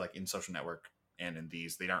obviously like in Social Network and in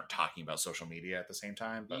these, they aren't talking about social media at the same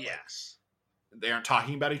time. But yes. Like, they aren't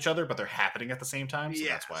talking about each other, but they're happening at the same time. So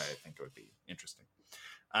that's why I think it would be interesting.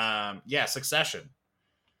 Succession.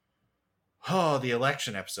 Oh, the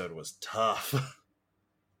election episode was tough.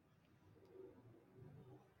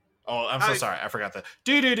 Oh, I'm so sorry. I forgot the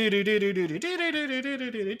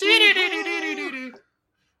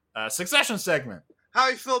Succession segment. How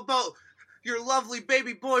you feel about your lovely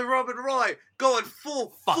baby boy Roman Roy going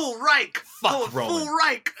full Reich? Fuck Roman. Full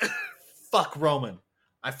Reich. Fuck Roman.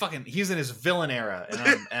 He's in his villain era,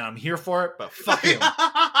 and I'm here for it. But fuck him.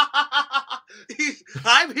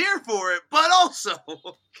 I'm here for it, but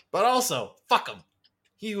also, fuck him.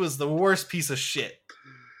 He was the worst piece of shit.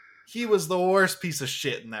 He was the worst piece of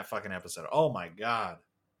shit in that fucking episode. Oh my god.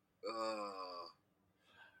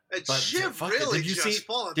 And Shiv really just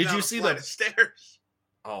falling down a flight of stairs.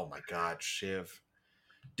 Oh my god, Shiv.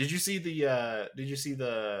 Did you see the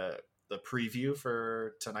preview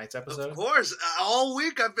for tonight's episode? Of course. All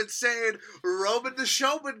week I've been saying Roman the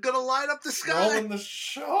Showman gonna light up the sky. Roman the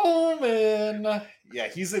Showman. Yeah,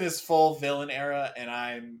 he's in his full villain era, and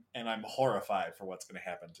I'm horrified for what's gonna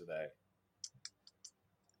happen today.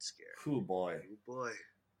 scared. Ooh, boy. Ooh, boy.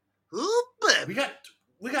 Ooh, baby.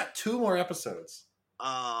 We got 2 more episodes.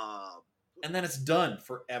 And then it's done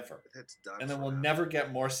forever. It's done. And then we'll never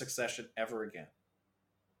get more Succession ever again.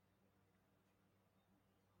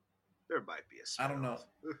 There might be a spin-off. I don't know.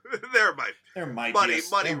 There might be.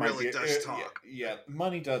 Money really does talk. Yeah,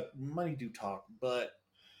 money do talk, but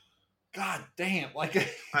god damn, like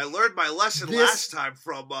I learned my lesson last time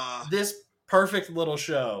from this perfect little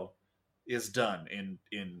show is done in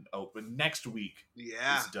next week.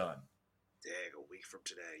 Yeah. Is done. Dang, a week from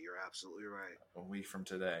today. You're absolutely right. A week from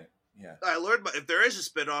today. Yeah. I learned if there is a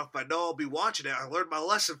spinoff, I know I'll be watching it. I learned my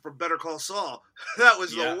lesson from Better Call Saul. That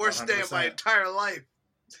was the worst 100%. Day of my entire life.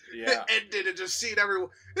 Yeah. It ended and just seeing everyone.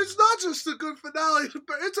 It's not just a good finale.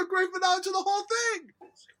 It's a great finale to the whole thing.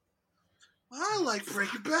 I like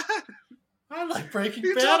Breaking Bad. I like Breaking Bad.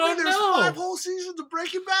 You told me there's 5 whole seasons of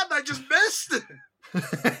Breaking Bad and I just missed it.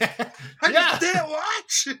 I just didn't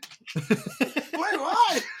watch it. Wait,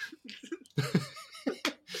 why?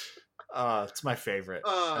 It's my favorite.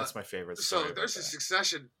 That's my favorite story. So there's a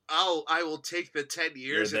Succession. I will take the 10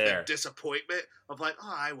 years and the disappointment of like,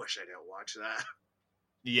 I wish I didn't watch that.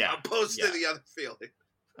 Yeah. Opposed to the other feeling.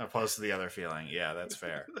 Opposed to the other feeling. Yeah, that's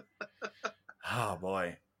fair. Oh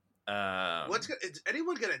boy. Is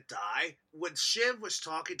anyone gonna die? When Shiv was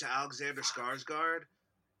talking to Alexander Skarsgård,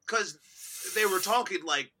 because they were talking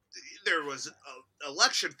like there was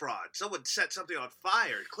election fraud. Someone set something on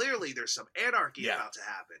fire. Clearly, there's some anarchy about to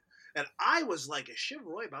happen. And I was like, is Shiv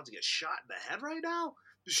Roy about to get shot in the head right now?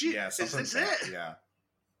 Is this it? Yeah.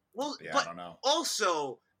 Well, I don't know.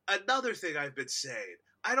 Also, another thing I've been saying,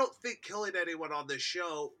 I don't think killing anyone on this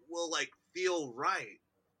show will feel right.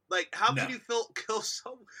 How can you kill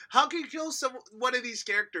someone? How can you kill one of these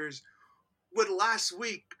characters when last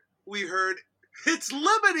week we heard it's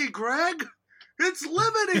Liberty, Greg? It's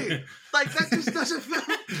Liberty. That just doesn't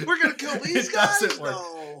feel. We're gonna kill these guys. Doesn't work.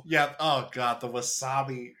 No. Yeah. Oh god, the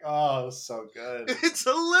wasabi. Oh, it was so good. It's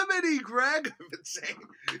a Liberty, Greg. I've been saying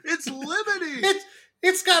it's Liberty.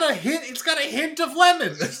 It's got a hint. It's got a hint of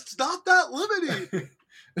lemon. It's not that Liberty.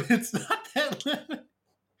 It's not that lemon.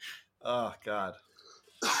 Oh god.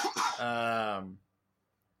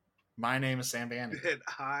 My name is Sam Bannon. And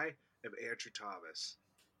I am Andrew Thomas.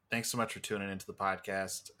 Thanks so much for tuning into the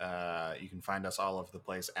podcast. You can find us all over the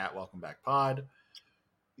place at Welcome Back Pod.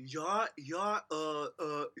 Yacht. You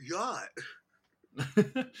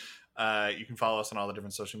can follow us on all the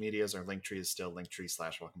different social medias. Our link tree is still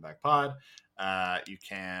linktree/Welcome Back Pod. You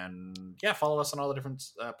can follow us on all the different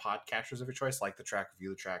podcatchers of your choice, like the track,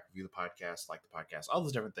 review the podcast, like the podcast, all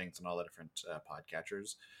those different things, and all the different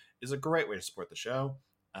podcatchers is a great way to support the show.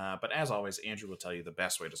 But as always, Andrew will tell you the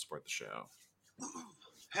best way to support the show.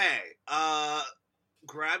 Hey,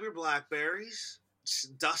 grab your Blackberries,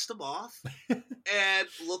 dust them off, and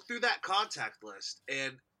look through that contact list.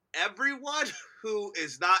 And everyone who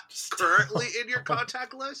is not currently in your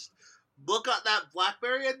contact list, look at that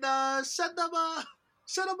Blackberry and send them a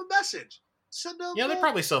message. Send them. Yeah, they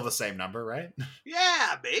probably still have the same number, right?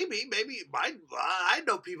 Yeah, maybe. I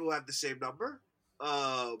know people who have the same number.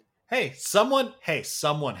 Hey, someone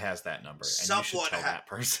has that number, and you should tell that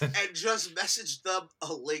person. And just message them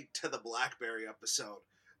a link to the Blackberry episode.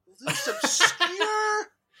 This obscure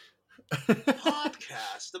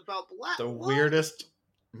podcast about the weirdest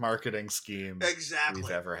marketing scheme exactly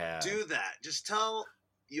we've ever had. Do that. Just tell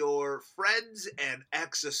your friends and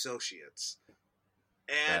ex-associates.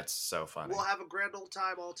 And that's so funny. We'll have a grand old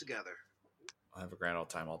time all together.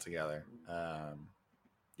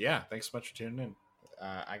 Yeah, thanks so much for tuning in.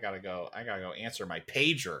 I gotta go answer my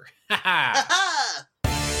pager.